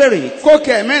maker of spirit. Kó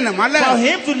kí ẹ̀mí nì For mọ́lẹ̀.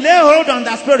 him to lay hold on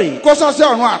the spirit Kó sọ sí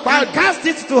ọ̀run and àpáàdì. cast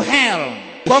it to hell.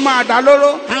 Kó máa dá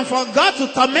lóró. And for God to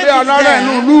torment Bí it ọlọ́rọ̀ inú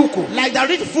there, Lúùkù. like the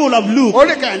rich fool of Luke,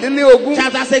 Orí kẹ̀ndínlógún.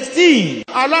 chapter 16,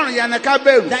 Ọlọ́run yẹn ni ká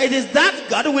bẹ̀rù. that it is that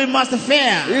God we must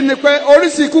fear. Ìyí ni pé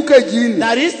oríṣi ikú kejì ni.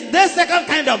 That is the second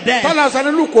kind of death, Tọ́lá sọ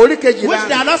ní Lúùkù orí which kejìlá.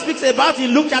 the Lord speaks about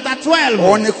in Luke chapter 12,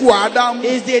 Òun ni ikú Ádámù.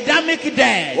 is the Adamic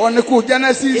death. Òun ni ikú Is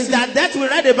Genesis. that death we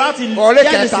read about in Orí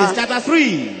Genesis kẹta. chapter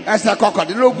 3, Ẹsẹ̀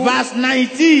kọkàndínlógún. verse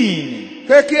 19,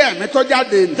 Pé kí ẹ̀mí tó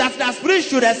jáde nì. that the spirit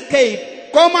should escape,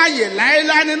 Kó má yè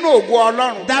láéláé nínú ògo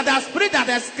Ọlọ́run. that the spirit that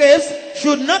escapes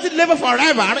should not live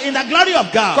forever in the glory of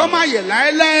Kó God. má yè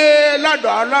láéláé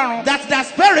lọ́dọ̀ Ọlọ́run. That the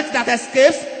spirit that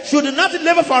escapes should not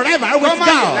live forever Kó with má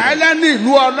yè God. láéláé ní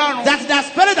ìlú Ọlọ́run. That the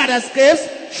spirit that escapes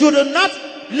should not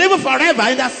live forever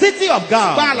in the city of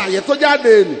Bá God. àlàyé tó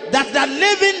jáde nì. That the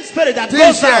living spirit that Tí í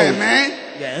goes ṣe out, ẹ̀mí.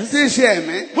 yes, Tí í ṣe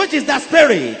ẹ̀mí. which is the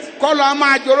spirit, Kó lọ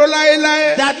máa jòrò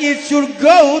láéláé. that it should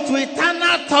go to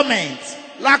eternal torment.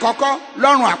 Lákọ̀ọ́kọ́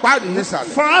lọ́run àpáàdì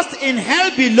nísàlẹ̀. First in hell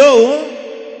below,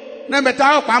 Níbi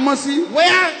tá a ó pamọ́ sí.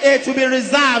 where it will be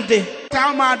reserved,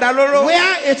 Tá a máa dá lóró.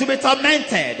 where it will be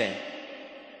tormented,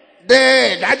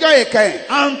 De ìdájọ́ ìkẹyìn.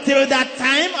 until that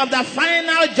time time of the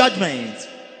final judgment.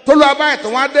 tó lọ bá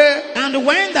ètò wọn dé And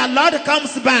when the Lord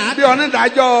comes back bí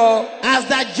onídàájọ́ as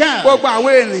the judge gbogbo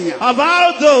àwọn ènìyàn of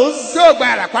all those tí ó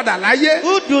gba ìràpadà láyé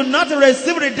who do not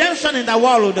receive redemption in the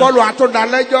world, kọlu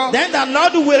àtúndalẹ́jọ́ then the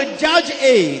Lord will judge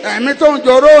it. ẹ̀mí tó ń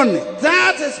joró òní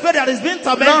That spirit that is being Lọ́run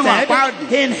tormented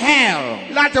àpáàdì. in hell.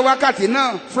 láti wákàtí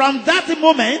náà From that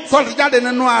moment tó ti jáde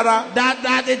nínú ara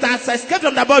that it has escaped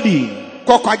from the body,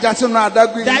 kó kọjá sínú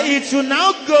adágún that iná it should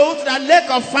now go to the lake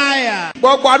of fire.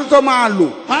 gbogbo ọdún tó máa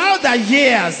lò All the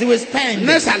years he will spend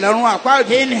ní ìsàlẹ̀ ọ̀run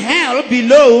àpáàdì in hell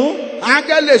below,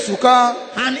 áńgẹ́lì èṣù kan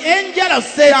an angel of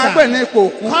tí a pè Satan ní ipò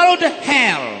òkú called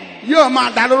hell yóò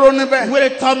máa dálóró níbẹ̀ will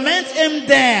torment him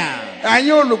there.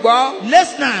 ẹ̀yin olùgbọ́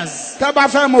Listeners, tẹ́ bá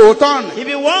fẹ́ mọ òótọ́ ọ̀nà if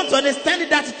you want to understand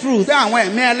that truth, bí àwọn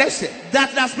ẹ̀mí ẹlẹ́ṣẹ̀ that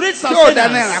the spirits of Yóò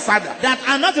dẹni sinners ìràpadà. that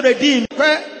are not redeemed,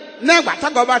 pé ní ìgbà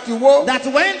tágọ̀ bá ti wó that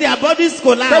when their bodies pé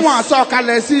collapse, wọ́n sọ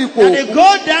kalẹ̀ sí ipò and they òkú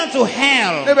go down to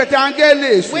hell, níbi tí áńgẹ́lì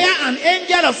èṣù where an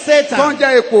angel of tó ń Satan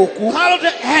jẹ́ ipò òkú called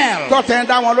hell tó tẹ̀ ń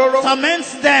dá wọn lóró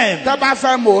torments them. tẹ́ bá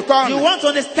fẹ́ mọ òótọ́ You ọ̀nà want to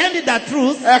understand the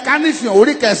truth? ẹ̀ka nísìnyí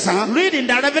orí kẹsàn-án Read in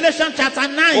the Revelation chapter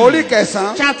 9. orí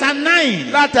kẹsàn-án Chapter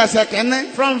 9 láti ẹsẹ̀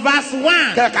kínní from verse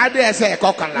 1. kẹ̀ka dé ẹsẹ̀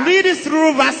kọkànlá Read it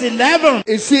through verse 11.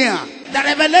 ìfihàn The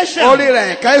Revelation orí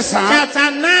rẹ̀ kẹsàn-án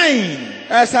chapter 9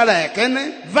 ẹsẹ̀ rẹ̀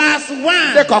kínní verse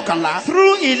dé 1 kọkànlá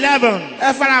through 11.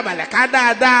 ẹ farabalẹ̀ ká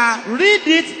dáadáa Read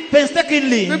it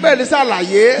painstakingly. bíbélì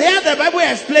ṣàlàyé There the Bible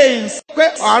explains pé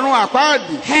ọ̀run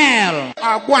àpáàdì hell,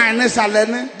 ọ̀gbun àìnísàlẹ̀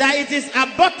ní that it is a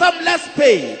bottomless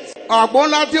pit. ọ̀gbun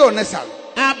ńlá tí ò nísàlẹ̀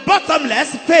A bottomless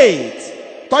pit.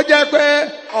 tó jẹ́ pé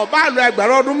ọba àlọ́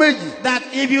ẹgbẹ̀rún ọdún méjì That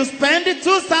if you spend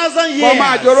 2,000 kọ́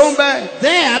máa jòrò ń years bẹ́ẹ̀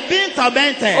there being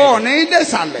tormented, ò ní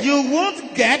désàlẹ̀ you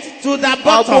won't get to the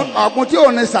bottom. ọ̀gbun tí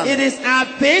ò nísàlẹ̀ It is a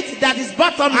pit that is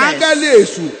bottomless. áńgẹ́lì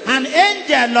èṣù An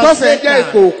angel tó of sì jẹ́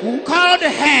ipò Satan òkú called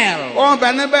hell ó ń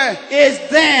bẹ níbẹ̀ is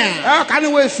there. ẹ ká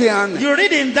níwèé ìfihàn nì You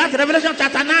read in that Revelation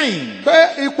chapter 9 pé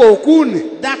ipò òkú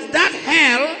nì that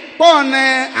hell pọ̀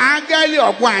ní áńgẹ́lì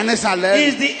ọ̀gbun àìnísàlẹ̀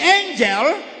is the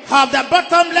angel of the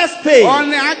bottomless pit. ó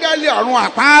ní áńgẹ́lì ọ̀run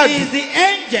àpáàdì Is the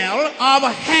angel of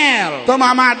hell tó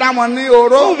máa dá wọn ní who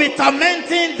oró will be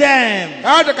tormenting them.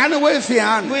 ẹ ká níwèé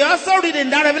ìfihàn nì We also read in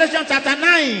that Revelation chapter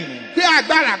 9 bí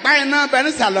agbára àgbá iná bẹ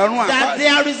nísàlẹ̀ ọ̀run that àpáàdì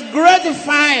there is great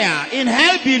fire in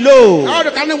hell below.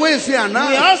 ẹ ká níwèé ìfihàn We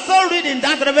náà also read in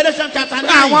that Revelation chapter pé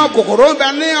àwọn 9 kòkòrò ń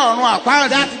bẹ ní ọ̀run àpáàdì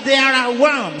that there are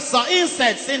worms or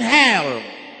insects in hell.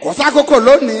 kò sákòókò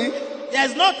lónìí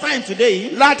There's no time today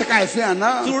láti ka ìfihàn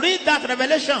náà to read that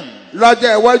revelation.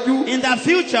 lọ́jọ́ iwájú In the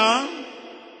future,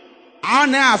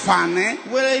 àwọn ní àǹfààní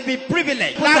will it be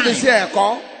privileged láti ṣe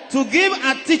ẹ̀kọ́ to give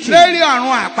a teaching, lérí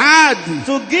ọ̀run àpáàdì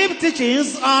to give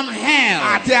teachings on hell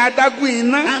àti adágún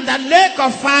iná and the lake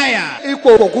of fire,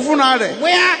 ipò òkú fúnra rẹ̀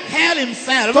where hell tó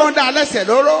himself, ń dá lẹ́sẹ̀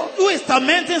lóró who is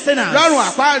tormenting sinners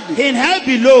lọ́run àpáàdì in hell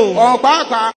below, ọ̀hún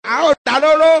pàápàá a ó dá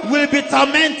lóró will be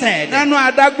tormented nínú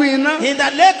adágún iná in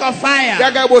the lake of fire,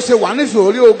 gẹ́gẹ́ bó ṣe wà nífẹ̀ẹ́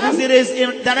orí as ogún it is in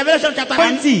the Revelation chapter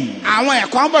 20. àwọn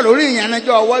ẹ̀kọ́ ń bọ̀ lórí ìyẹn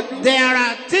níjọ́ iwájú There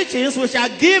are teachings we shall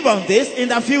give on this in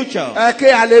the future. ẹ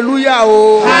ké hallelujah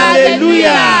o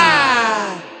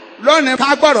Hallelujah. lónìí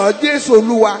ká gbọ́dọ̀ Jésù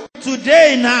Olúwa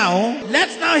Today now,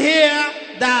 let's now hear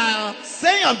the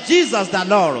saying of Jesus the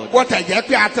Lord. bó tẹ̀ jẹ́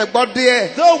pé a ti gbọ́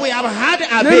díẹ̀ Though we have had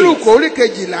a nílùú bit kórí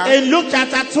kejìlá in Luke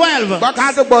chapter 12, gbọ́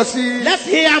ká tó gbọ́ sí i let's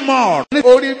hear more ní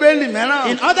orí bẹ́ẹ̀lì mìíràn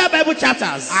in other Bible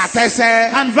chapters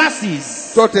àtẹsẹ̀ and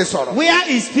verses tó ti sọ̀rọ̀ where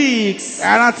he speaks.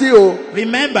 ẹ rántí o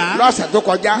Remember, lọ́sẹ̀ tó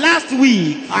kọjá last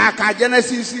week a ka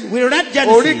Genesis we read Orí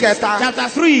Genesis kẹta. chapter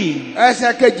 3,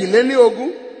 ẹsẹ̀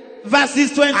kejìléníogún verses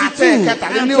 22 Àti and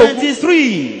ìkẹtàléníogún.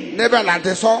 23. níbẹ̀ là ti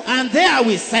sọ And there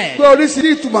we said pé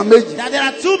oríṣiríṣi ìtumọ̀ méjì that there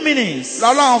are two meanings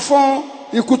lọ́lọ́run fún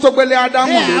ikú tó gbélé Ádámù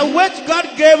there lórí. which God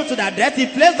gave to the death he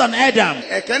placed on Adam.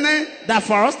 ẹ̀kẹ́ni The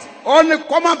first, ó ní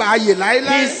kó má bàa yè he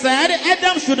láéláé said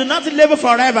Adam should not live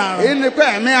forever. èyí ni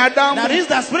pé ẹ̀mí Ádámù That is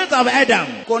the spirit of Adam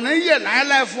kò ní yè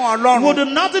láéláé fún Ọlọ́run would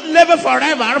not live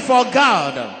forever for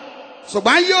God,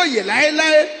 ṣùgbọ́n yóò yè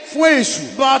láéláé fún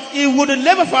èṣù but he would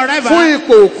live fún forever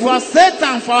ipò òkú for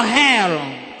Satan, for hell.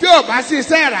 tí ò bá sí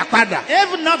iṣẹ́ ìràpadà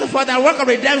If not for the work of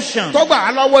redemption tó gbà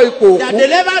á lọ́wọ́ ipò that òkú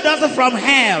delivered us from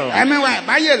hell, ẹ̀mí wa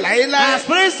ìbá yè láéláé our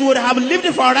spirits would have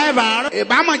lived forever,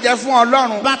 ìbámu jẹ́ fún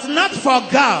Ọlọ́run but not for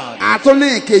God.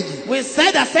 àtúní ìkejì We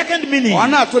said the second meaning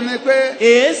ọ̀nà tún ni pé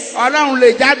is Ọlọ́run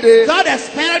lè jáde God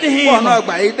expelled fún him ọ̀nà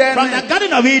ọgbà yìí from the dẹ́ni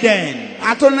Garden of Eden.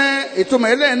 àtúní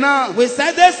ìtumọ̀ ilé náà We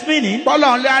said this meaning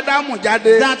Ọlọ́run lé Ádámù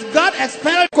jáde that God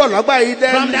expelled kó lọ́gbà yìí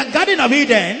from dẹ́ni the Garden of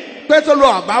Eden pé tó lo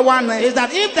ọ̀bá wá ni is that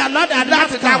if the Lord had not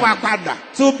láti dá wa come padà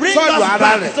to bring sọ́dọ̀ us ara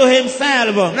back rẹ̀ to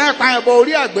himself nípa ẹ̀bọ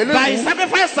orí by his àgbélébùú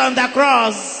sacrifice on the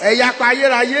cross, ẹ̀yà pa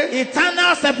ayérayé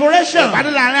eternal separation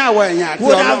ìpàdé láàrin àwọn èèyàn àti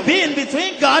would have Ọlọ́run. been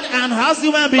between God and us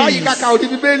human Báyìí beings. kàkà òdi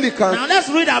bíbélì kan Now let's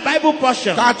read our Bible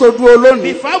portion ká tó dúró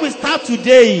lónìí before we start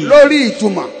today lórí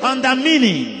ìtumọ̀ on the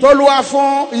meaning tó lù wá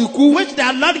fún ikú which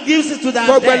the Lord gives to the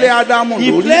tó gbélé death Ádámù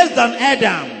he lórí. placed on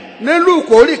Adam. Ní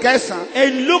Lúùkù orí kẹsàn-án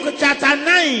In Luke chapter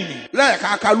 9,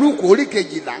 lẹ́ẹ̀ka ka Lúùkù orí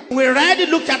kejìlá we read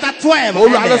Luke chapter 12. Olúwa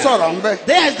ló earlier. sọ̀rọ̀ ń bẹ̀.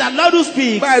 There is the Lord who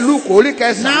speaks. Báyìí Lúùkù orí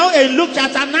kẹsàn-án Now in Luke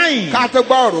chapter 9, ká tó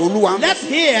gbọ́ ọ̀rọ̀ Olúwa let's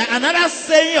hear another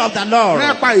saying of the Lord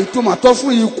nípa ìtumọ̀ tó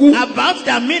fún ikú about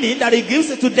the meaning that he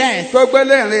gives to death, tó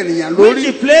gbélé ìrìn ènìyàn which lórí.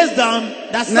 he placed on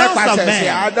the sons of Nípasẹ̀ men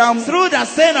ẹ̀ṣẹ̀ Ádámù. through the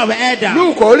sin of Adam.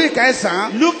 Lúùkù orí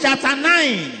kẹsàn-án Luke chapter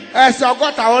 9, ẹsẹ̀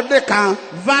ọgọ́ta ó dín kan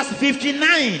verse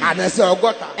 59 àdẹ̀sẹ̀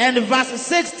ọgọ́ta. and verse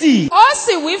 60. ó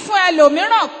sì wí fún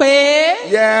ẹlòmíràn pé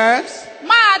Yes,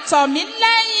 máa tọ̀ mí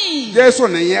lẹ́yìn. Jésù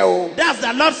nìyẹn o. That's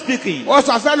the Lord speaking. Ó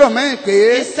sọ fẹ́lòmíì He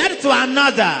pé said to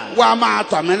another, wà á máa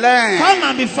tọ̀ mí lẹ́yìn. come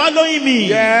and be following me.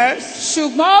 Yes,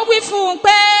 ṣùgbọ́n ó wí fún un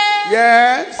pé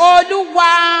yes,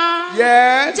 olúwa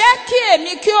yes, jẹ́ kí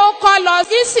èmi kí ó kọ́ lọ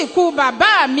ìsìnkú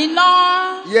bàbá mi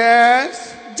náà. yes,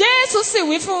 Jésù sì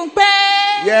wí fún un pé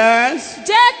yes,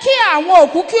 jẹ́ kí àwọn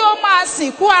òkú kí ó máa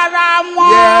sìnkú ara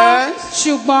wọn. Yes.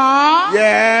 ṣùgbọ́n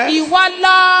yes, ìwọ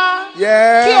lọ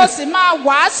kí o yes. sì máa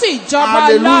wàásù ìjọba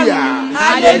Hallelujah. Ọlọ́run.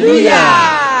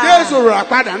 Hallelujah. Jésù rà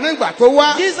padà nígbà tó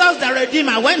wá Jesus the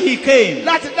Redeemer, when he came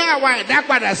láti dá àwa ẹ̀dá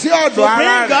padà sí to ọ̀dọ̀ ara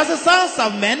bring rẹ̀. us the sons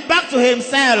of men back to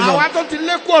himself, Àwa tó ti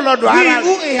lé kúrò lọ́dọ̀ we ara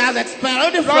who rẹ̀ he has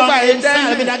expelled from Lọ́gbà himself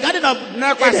Édẹ́nì. in the garden of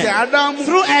nípasẹ̀ Eden Ádámù.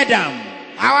 through Adam,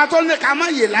 Àwa tó ní ká má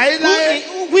yè láéláé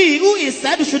we who he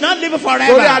said should not live torí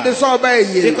forever àdìsọ́ ọba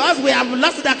èyè. because we have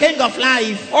lost the King of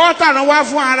life. Ó tànà wá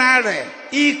fún ara rẹ̀.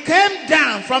 He came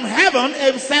down from heaven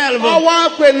himself Ó wá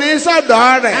pè ní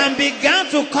sọ́dọ̀ rẹ̀. and began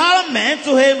to call men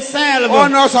to himself.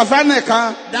 Ọ̀nà ọ̀sọ̀fẹ́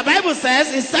nìkan. The Bible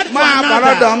says he said to Máa bọ̀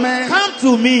lọ́dọ̀ mi. another, come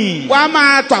to me, Wá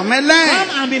máa tọ̀ mí lẹ́yìn.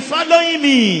 come and be following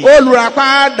me,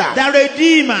 Olùràpadà. the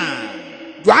Redeemer.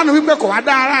 Jòhánù wípé kò wá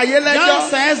dá ara ayé John lẹ́jọ́.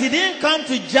 says he didn't come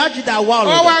to judge the Ó world,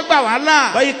 wá gbà wá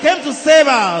là. but he came to save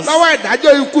us Lọ́wọ́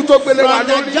ìdájọ́ ikú tó gbélé wa from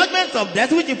the lórí. judgment of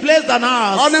death which he placed on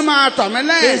Ó ní us. máa tọ̀ mí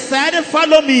He lẹ́yìn. said,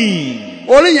 follow me.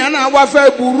 Orí yẹn náà wá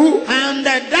fẹ́ burú. And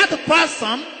that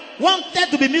person wanted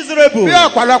to be miserable, Bí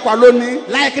ọ̀pọ̀lọpọ̀ ló ní.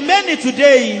 like many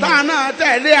today Táà náà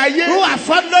tẹ̀lé ayé. who are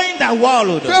following the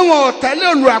world, Tí wọn ò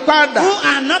tẹ̀lé olùràpadà. who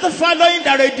are not following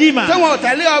the Redeemer, Tí wọn ò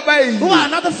tẹ̀lé ọba who èyí. are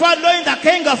not following the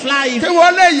King of life, Tí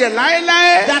wọn lè yè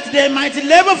láéláé. that they might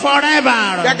live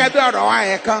forever. Gẹ́gẹ́ bí ọ̀rọ̀ wa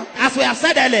yẹn kan. As we have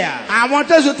said earlier, Àwọn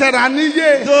tẹ̀sùn tẹ̀ra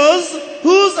níyé. those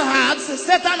whose hearts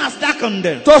Satan has darkened,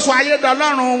 Tó sọ ayé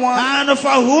dọlọ́run wọn. and for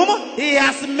whom he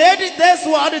has made this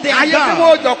world their Ayé tí God,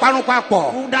 wọ́n jọ parun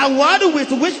papọ̀. the world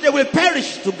with which they will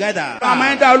perish together.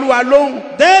 Àmọ́ ẹ̀dá Olúwa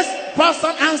lóhùn. This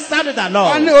person answered the Wọ́n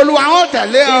Lord. ní Olúwa ó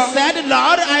tẹ̀lé ọ. He said,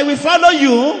 Lord, I will follow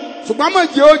you, Ṣùgbọ́n mo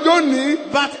jẹ́ ojó ní.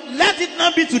 but let it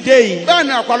not be today. Bẹ́ẹ̀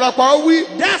ni ọ̀pọ̀lọpọ̀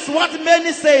wí. That's what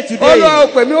many say Olúwa today.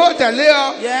 ò pè mí ó tẹ̀lé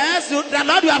ọ. Yes, the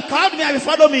Lord, you have called me, I will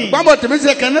follow me. Ṣùgbọ́n mo tèmi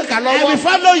ṣe kẹ́ní kà I will lọ́wọ́.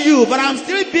 follow you, but I'm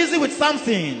still busy with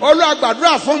something. Olúwa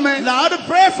gbàdúrà fún mi. Lord,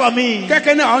 pray for me.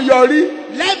 Kẹ́kẹ́ ní àwọn yọrí.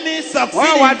 Let me succeed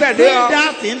Wọ́n wá in tẹ̀lé doing ọ.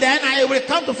 that thing, then I will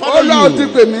come to follow Olúwa ó ti you.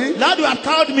 pè mí. Lord, you have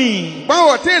called me.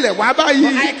 Báwo tí ilẹ̀ wá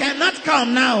báyìí. I cannot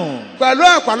come now. Pẹ̀lú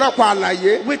ọ̀pọ̀lọpọ̀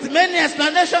àlàyé. With many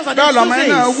explanations and Bẹ́ẹ̀ lọ́mọ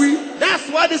náà wí. excuses. That's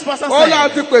what this person Olúwa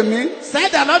said. ti pè mí.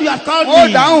 Said the Lord, you have called Ó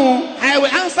me. dáhùn. I will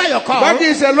answer your call, Wọ́n kì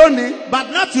í ṣe lónìí.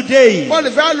 but not today. Mo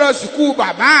lè fẹ́ lọ sìkú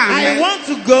bàbá I mi. want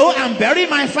to go and bury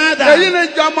my father. Èyí ni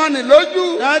jọmọ nì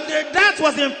lójú. That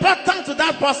was important to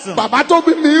that person. Bàbá tó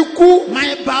bí mi kú.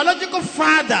 My biological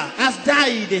father has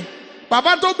died.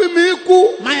 Bàbá tó bí mi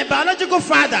kú. My biological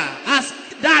father has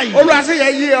died. Olúwa sì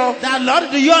yẹ yé ọ. That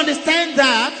Lord, do you understand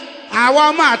that?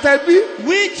 Àwa ọmọ àtẹbí.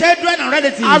 We children and A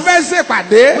relatives, fẹ́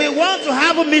ṣèpàdé. we want to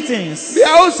have meetings Bí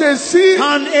a ó ṣe sí.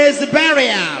 on his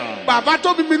burial. Bàbá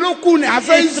tó bí mi ló kú ni a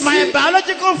fẹ́ It's my sí.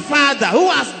 biological father who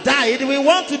has died. We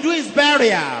want to do his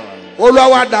burial. Olúwa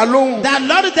wa dá lóhùn. The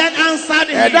Lord then answered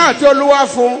Ẹ̀dá him. àti Olúwa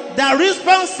fún. The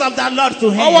response of the Lord to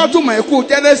Ọwọ́ him túmọ̀ ikú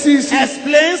Genesis.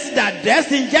 explains the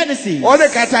death in Genesis. Ó ní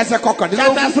kẹta ẹsẹ̀ kọkàndínlógún.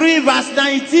 Chapter 3 verse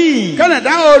 19. Kẹ́nẹ̀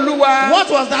dáhùn Olúwa. What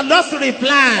was the Lord's Ó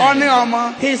reply? ní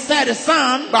ọmọ. He said,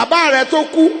 son, Bàbá rẹ̀ tó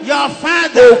kú. your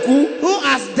father Òkú. who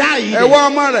has died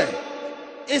Ẹ̀wọ́ ọmọ rẹ̀.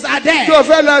 is a Tí o dead.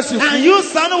 fẹ́ lọ sìkú. And you,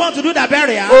 son, who want to do the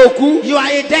burial, Òkú. you are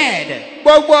a dead.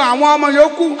 gbogbo àwọn ọmọ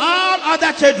yòókù all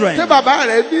other children tí bàbá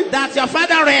rẹ̀ bí. that your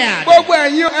father reared, gbogbo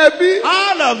ẹ̀yin ẹbí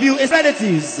all of you, his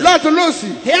relatives, lọ́tún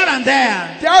lọ́sì here and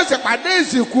there, tí a ó sì pàdé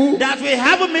ìsìnkú. that we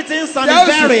have meetings on Yes.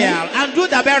 his burial and do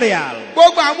the burial.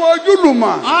 gbogbo àwọn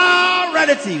ojúlùmọ̀ All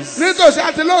relatives, nítòsí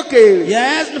àti lókèèrè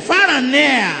yes, far and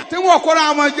near, tí wọ́n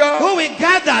kóra wọn jọ who will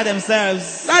gather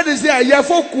themselves láti ṣe ẹ̀yẹ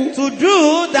fókù. to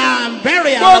do the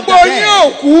burial of the gbogbo yín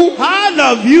dead. òkú. All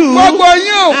of you gbogbo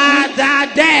yín òkú. are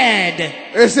the dead.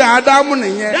 èsì Ádámù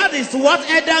nìyẹn. That is what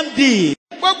Adam did.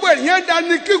 gbogbo ènìyàn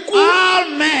dání kíkú. All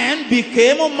men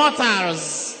became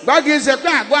mortals. gbági ṣe pé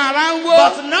àgọ́ ara ń wó.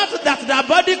 But not that the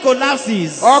body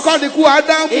collapses. ọkọ ni kú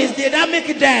Ádámù. It's the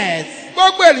Adamic death.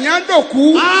 gbogbo ènìyàn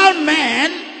dòkú. All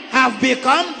men have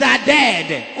become the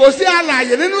dead. kò sí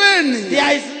alààyè nínú ènìyàn.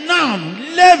 There is none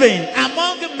living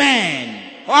among men.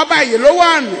 ọba yìí ló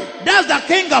wà ní. That's the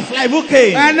king of life who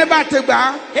came. ẹni bá ti gbà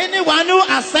á. Anyone who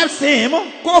accepts him,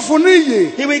 kó fún ní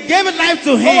iyè. he will give life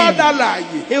to ó wá him. dá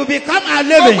láàyè. He will become a gbogbo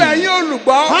living. ẹ̀yin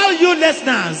olùgbọ́. All you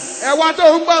listeners, ẹ̀wọ̀n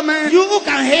tó ń gbọ́ mi. you who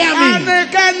can hear me,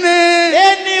 ẹnikẹ́ni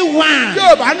anyone tí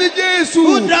ò bá ní Jésù.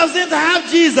 who doesn't have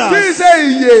kí Jesus, ṣe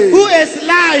iyè. who is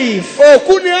life,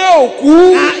 òkú ni ẹ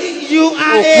òkú. you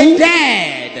are a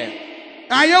dead.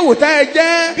 ayé wò tá ẹ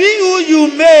jẹ́. Be who you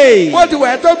may, bó ti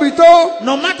wẹ̀ tóbi tó.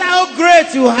 no matter how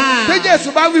great you tí are.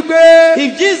 Jésù bá wí pé.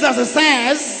 If Jesus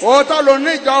says, òótọ́ ló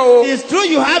ní ìjọ o. it's true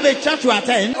you have a church you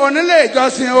attend, onílé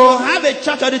ìjọsìn you o. have a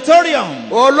church auditorium,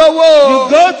 olówó you o.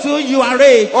 go to, you are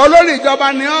rich, olórí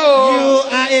ìjọba ni ọ́ o.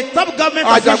 you are a top government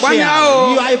Ọ̀jọ̀gbọ́n official, ni ọ́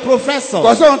o. you are a kò professor,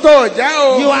 sóhun tó jẹ́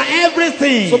o. you are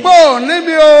everything, ṣùgbọ́n ò ní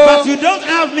mi o. but you don't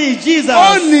have me, Jesus.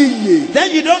 ó ní iyè.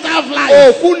 Then you don't have life.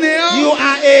 òkú ni ọ́. You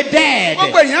are a dead.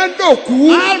 gbogbo èèyàn ń dòkú.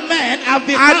 All men have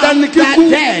become Adanikíkú. the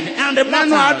dead and the Nínú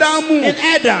mortals Ádámù. in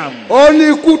Adam. ó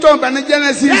ní ikú tó ń bẹ ní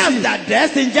Genesis. That's the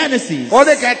death in Genesis.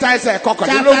 orí kẹta ẹsẹ̀ Chapter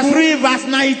kọkàndínlógún. 3 verse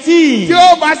 19. tí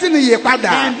ó bá sì ní iyè padà.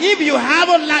 And if you have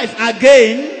a life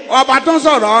again, ọba tó ń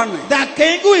sọ̀rọ̀ ọ̀nì. the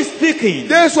king who is speaking,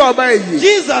 Jésù ọba èyí.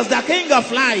 Jesus the king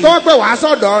of life, tó ń pè wá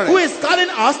sọ̀dọ̀ who rẹ̀. is calling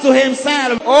us to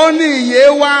himself, ó ní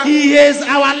iyè wa. he is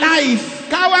our life.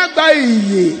 ká wá gba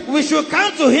iyè. We should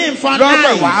come to him for ló ń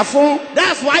pè wá life. fún.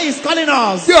 That's why he's calling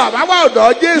us. tí ọba wá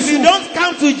ọ̀dọ̀ If you Jésù. don't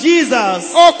come to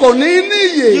Jesus, o kò ní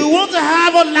ní iyè. you won't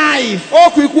have a life. ó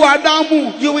kú ikú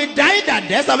Ádámù. You will die the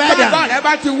death of bàbá Adam. rẹ̀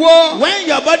bá ti wó. When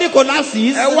your body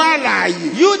collapses, ẹ wá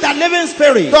àlàyé. you the living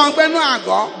spirit, tó ń gbénú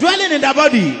àgọ́. dwelling in the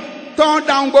body, tó ń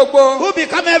dáhùn gbogbo. who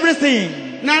become everything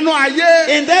nánú ayé.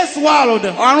 in this world,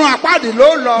 ọ̀run àpáàdì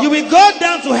ló lọ. you will go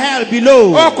down to hell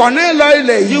below. ọkọ̀ ní lọ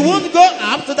ilẹ̀ You yìí. won't go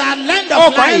up to the land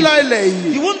of ọkọ̀ ní lọ life. ilẹ̀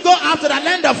yìí. You won't go up to the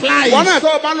land of wọ́n life. náà tó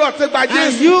o bá lọ ti gba And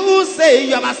Jésù. you who say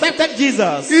you have accepted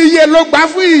Jesus, iye ló gbà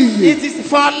fún iyè. it is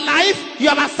for life you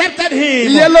have accepted iye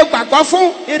him. ló gbàgbọ́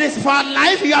fún. It is for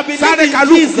life you have sáré believed ka in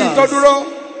Lúùkù kí n tó Jesus. dúró.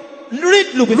 Read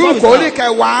Luke before we Lúùkù orí start.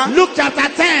 kẹwàá. Luke chapter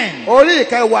 10. orí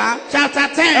kẹwàá. Chapter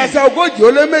 10. ẹsẹ̀ ogójì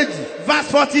ó lé méjì.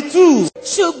 Verse 42.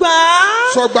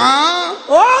 ṣùgbọ́n ṣùgbọ́n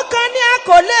ọ̀kan ni a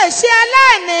kò lè ṣe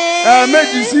aláìní.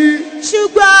 méjì sí.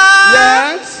 ṣùgbọ́n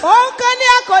Yes. ọ̀kan ni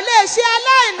a kò lè ṣe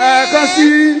aláìní. ẹ̀ẹ̀kan sí.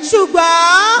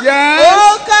 ṣùgbọ́n Yes.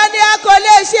 ọ̀kan ni a kò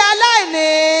lè ṣe aláìní.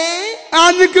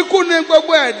 a ní kíkú ní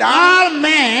gbogbo ẹ̀dá. All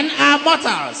men are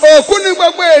mortals. òkú ní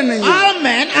gbogbo ènìyàn. All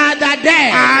men are the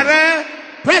dead. ààrẹ.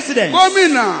 Presidents,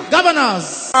 gómìnà.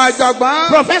 governors, àjọ̀gbọ́n.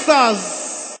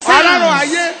 professors, ọlọ́run sons,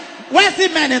 ayé. wealthy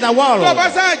men in the tó world. bá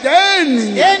sáà jẹ́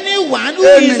ènìyàn. Anyone who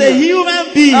is a human a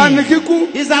ní being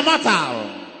kíkú. is a mortal.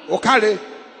 ó káre.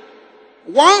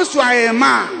 once you are a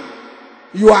man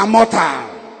you are mortal.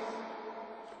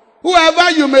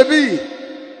 whoever you may be.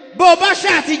 Bó o bá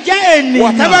ṣáà ti jẹ́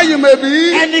whatever ènìyàn, you may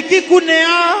be. ẹni kíkú ni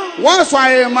ọ́. once you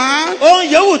are a man Ohun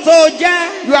yòówù tó o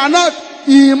jẹ́. you are not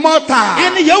immortal.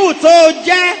 Ẹni yòówù tó o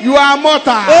jẹ́. you are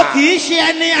mortal. O kì í ṣe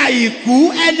ẹni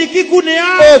àìkú, ẹni kíkú ni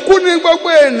ọ́. òkú ní gbogbo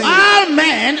ènìyàn. All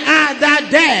men are the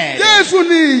dead. Jésù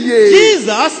ní ìyè.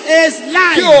 Jesus is tí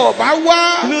life. ò bá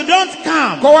wá. If you don't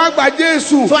come kó wá gba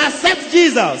Jésù. to accept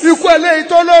Jesus, ikú eléyìí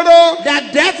tó lóró. the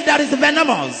death that is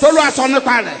venomous, tó ló aṣọ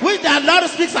nípa rẹ̀. which the Lord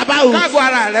speaks about, káàgó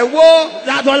ara rẹ̀ wó.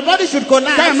 that your body should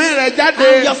collapse kẹ́mi rẹ̀ and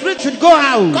jáde. your spirit should go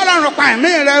out, kọ́lọ́run pa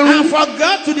ẹ̀mí rẹ̀ run. and for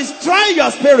God to destroy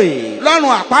your spirit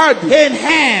lọ́run àpáàdì. in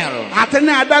hell àti ní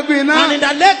adágún and iná. in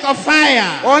the lake of fire.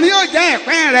 òní yóò jẹ́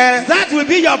ìpín rẹ̀. That will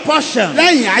be your portion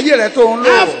lẹ́yìn ayé rẹ̀ tó ń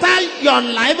lò. after your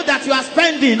life that you are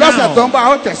spending lọ́sẹ̀ tó now. ń bá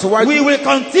ó tẹ̀síwájú. We will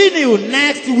continue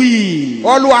next week.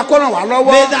 Olúwa kó ràn wá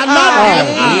lọ́wọ́. May the Lord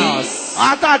help us.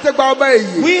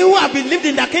 We who have been lived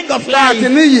in the King of Life,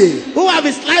 who have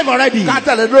his life already,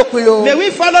 may we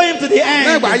follow him to the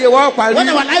end. When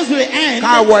our lives will end,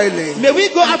 may we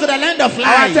go out to the land of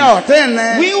life.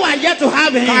 We who are yet to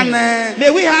have him, may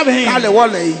we have him,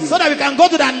 so that we can go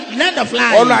to the land of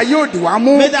life.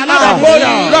 May the Lord hold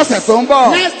us.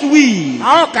 Next week,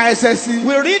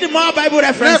 we'll read more Bible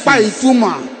references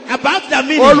about the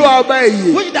meaning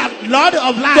which the Lord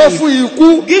of life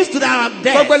gives to the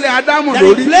death that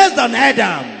he placed on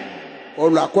Adam.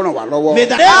 May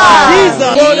the name of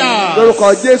Jesus hold us.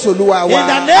 In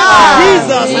the name of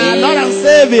Jesus, our Lord and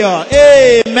Savior.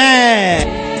 Amen.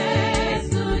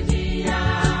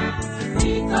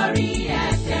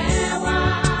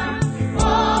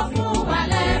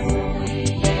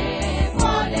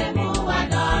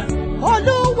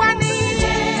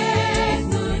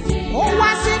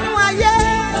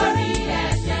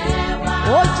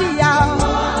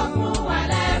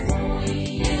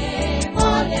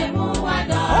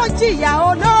 Ìyà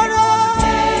olóró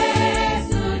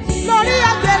lórí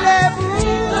àgbélébù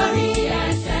lórí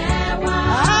ẹ̀ṣẹ̀ wa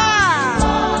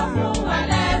ó fún wa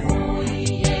lẹ́bùn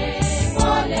ìyè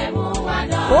kó lè mú wa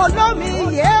lọ. Olómi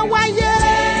ìyè wáyé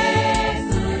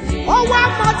ó wá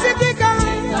mọtí kíkan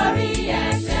lórí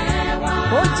ẹ̀ṣẹ̀ wa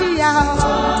ó jìyà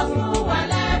ó fún wa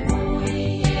lẹ́bùn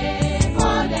ìyè kó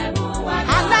lè mú wa lọ.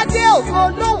 Aládé ògo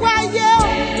ló wáyé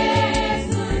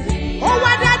ó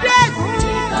wá dádé ègún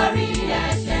lórí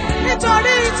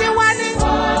nítorí tiwa ni.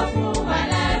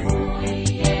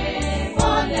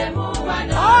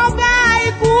 Ọba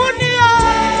ikú ni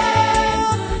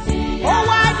ó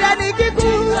wá dẹni kíkú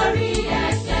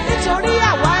nítorí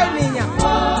àwa ènìyàn.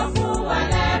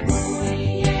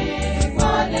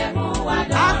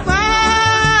 Àpá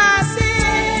sí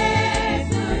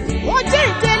ó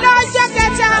jíǹde lọ́jọ́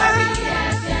kẹta.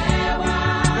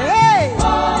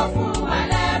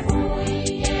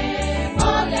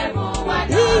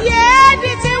 Iye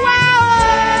ni tiwa o,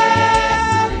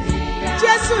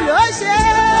 Jésù ló ṣe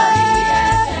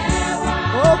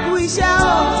òkú iṣẹ́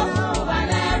o.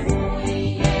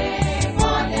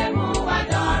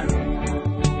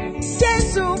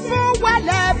 Jésù fún wa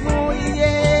lẹ́bùn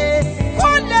iye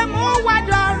kó lè mú wa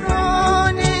dọ̀run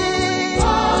ni.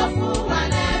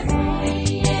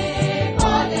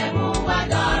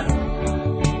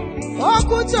 Ó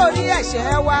kú torí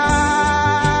ẹ̀ṣẹ̀ wa.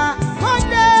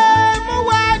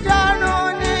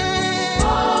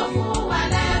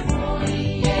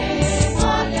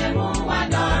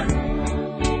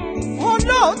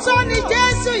 Òótọ́ ni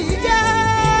Jésù yìí jẹ́,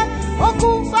 ó kú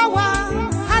fáwa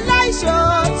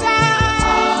aláìṣòótọ́.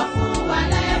 Ó fún wa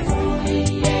lẹ́bùn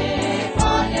ìyè,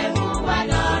 ó lè mú wa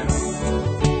lọ́run.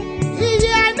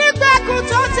 Ìyè nígbàkún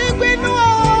tó ti pinnu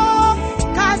o,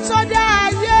 ká tó dá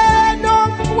ayé ló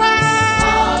mú wá.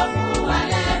 Ó fún wa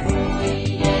lẹ́bùn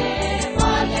ìyè,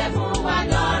 ó lè mú wa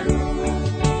lọ́run.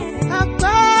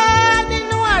 Àpá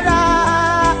nínú ara,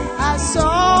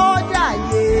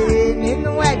 àsọdàyé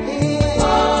nínú ẹ̀mí.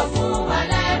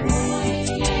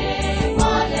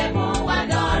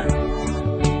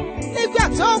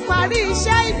 Tó parí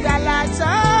iṣẹ́ ìgbàlà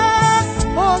tán,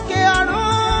 òkè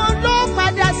ọ̀run ló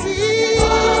padà sí.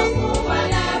 Ó fún wa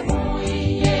lẹ́bùn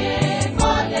ìyè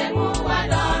kó lè mú wa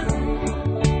lọ́run.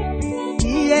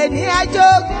 Ìyè ni a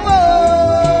jogún o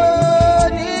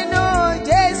nínú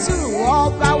Jésù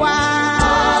ọba wa.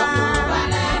 Ó fún wa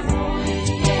lẹ́bùn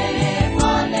ìyè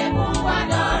kó lè mú wa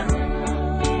lọ́run.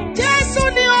 Jésù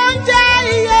ni oúnjẹ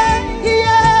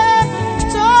ìyè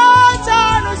tó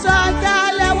tọrùn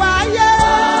sọ̀kalẹ̀ wáyé.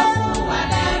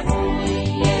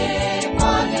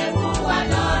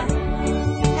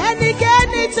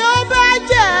 Ẹnikẹ́ni tó bá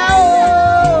jẹ́ o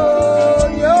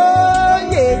yóò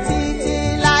yè títí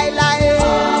láéláé.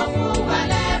 Ó fún wa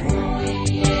lẹ́bùn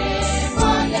ìyè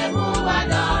kó lè mú wa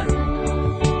lọ́run.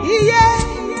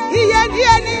 Ìyè ni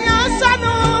ènìyàn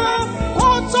sọnù kó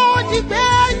tó di pé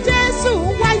Jésù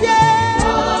wáyé.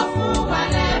 Ó fún wa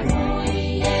lẹ́bùn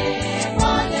ìyè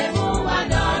kó lè mú wa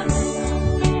lọ́run.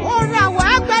 Ó rà wá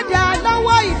padà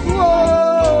lọ́wọ́ ikú o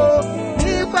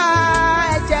nípa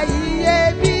ẹ̀jẹ̀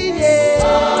iyebíye.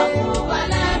 Ó fún wa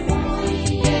lẹ́bùn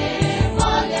ìyè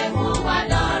kó lè mú wa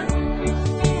lọ́run.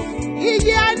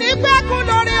 Ìyè àìnípẹ̀kun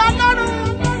lórí Ọlọ́run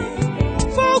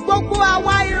fún gbogbo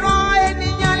àwa ìran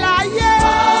ènìyàn láyé.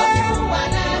 Ó fún wa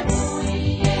lẹ́bùn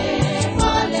ìyè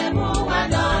kó lè mú wa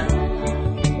lọ́run.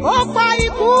 Ó pa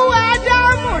ikú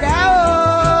Ádámù rẹ́ o,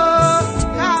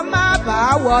 ká má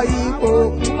bàa wọ ipò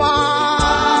kú mọ́.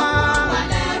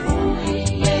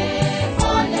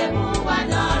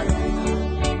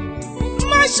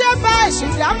 Ṣé bá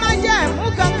ìṣúdá máa jẹ́ ẹ̀mú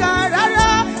kankan rárá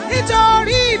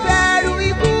nítorí ìbẹ̀rù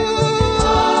ikú.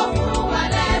 Ó fún wa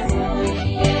lẹ́bùn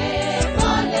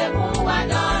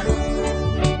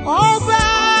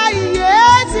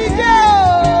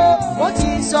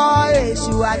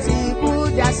èṣù àti ikú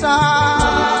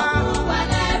dasán.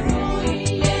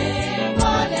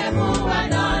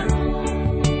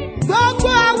 Gbogbo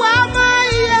àwa ọmọ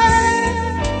iye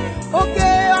òkè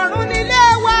ọ̀run nílé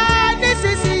wa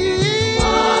nísinsìnyí.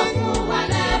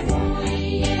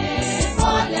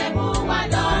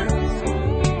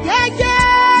 Gẹ́gẹ́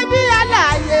bí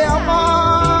alààyè ọmọ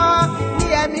ní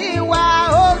ẹ̀mí wa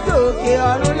ó gòkè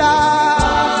ọ̀run lọ.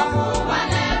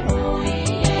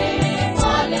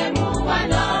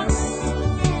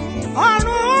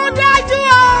 Ọ̀run dájú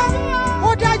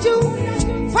ó dájú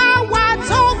fáwa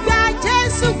tó gba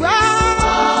Jésù gbọ́.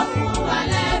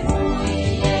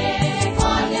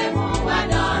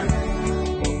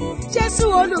 Jésù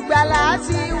olùgbàlà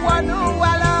ti wọnú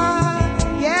wa lọ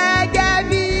gẹ́gẹ́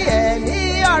bí ẹ̀mí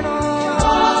ọ̀run.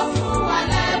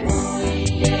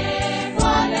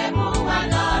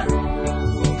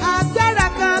 Agbára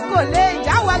kan kò lè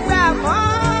já wa gbà mọ́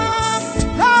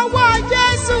lọ́wọ́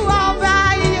Jésù ọba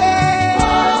iye.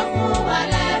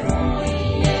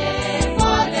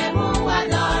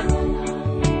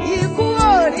 Ikú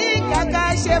ò rí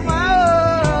kankan ṣe mọ́ o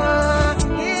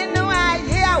nínú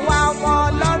ayé àwa ọmọ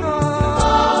Ọlọ́run.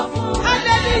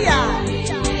 Hallelujah.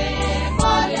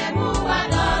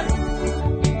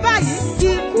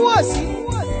 Báyìí ikú ò sí,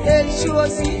 èṣù ò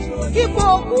sí, ipò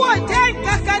òkú ò jẹ́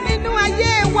kankan nínú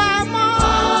ayé wa mọ́.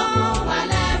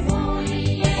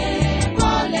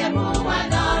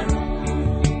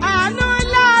 Àánú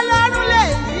ńlá Ọlọ́run lè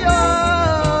yí o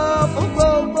fún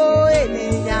gbogbo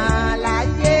ènìyàn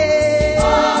láyé.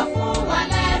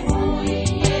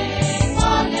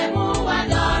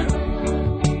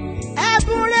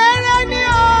 Ẹ̀bùn rere ni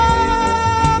o,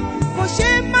 kò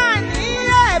ṣe má ní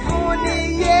ẹ̀bùn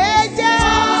nìyé jẹ́.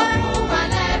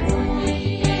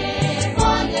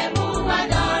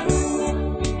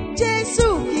 Jésù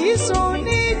kìí sùn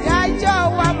ní ìdájọ́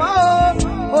wa mọ́ o,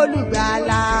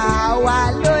 olùgbàlà wa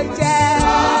ló jẹ́.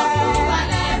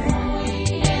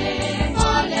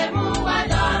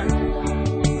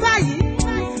 Báyìí,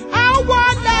 a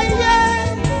wọlé iye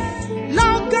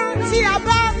lọ́gán tí a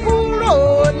bá kúrò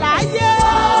láyé.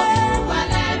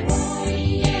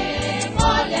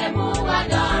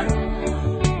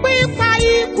 Pípa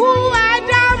ikú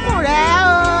Ádámù rẹ̀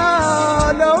o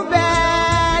ló ń bẹ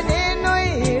nínú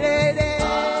ìrere.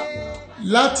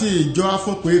 Láti ìjọ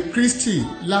Afúnpè Kristi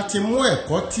láti mú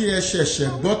ẹ̀kọ́ tí ẹ ṣẹ̀ṣẹ̀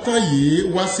gbọ́ tán yìí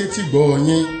wá sétígbọ́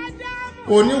yín.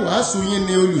 Oníwàásù yín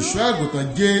ni olùṣọ́ àgùntàn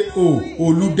J.O.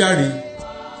 Olúdáre.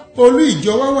 Olú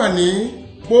ìjọ wa wà ní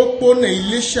pópónà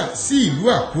Iléṣà sí ìlú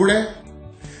Àkúrẹ́.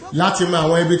 Láti mọ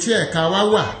àwọn ibi tí ẹ̀ka wa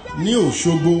wà ní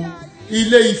Òṣogbo,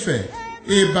 Ilé Ifẹ̀,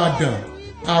 Ìbàdàn,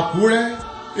 Àkúrẹ́,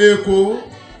 Èkó,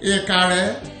 Ìkàrẹ́,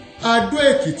 Adó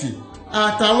Èkìtì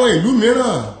àtàwọn ìlú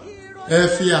mìíràn. Ẹ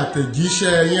fi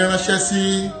àtẹ̀jíṣẹ́ yín ránṣẹ́ sí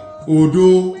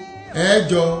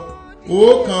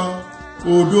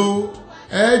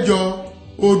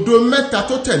 08019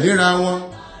 tó tẹ̀léra wọn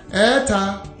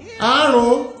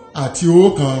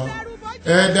 351.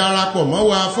 Ẹ darapọ̀ mọ́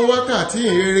wa fún wákàtí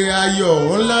ìrere ayọ̀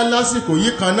ńlá lásìkò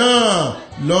yìí kan náà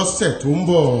lọ́sẹ̀ tó ń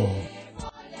bọ̀.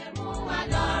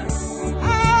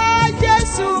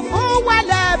 Jésù fún wa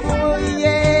lẹ́bùn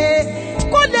iye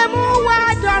kó lè mú wa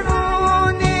dọ̀run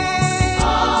ni.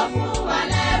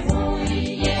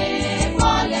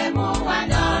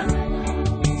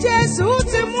 Jésù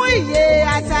ti mú ìyè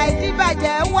àti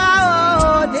ìdíbàjẹ́ wá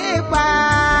o nípa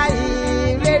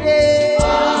ìrere.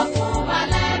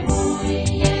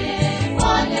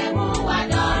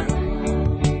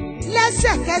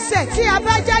 Lẹ́sẹ̀kẹsẹ̀ tí a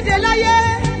bá jáde láyé,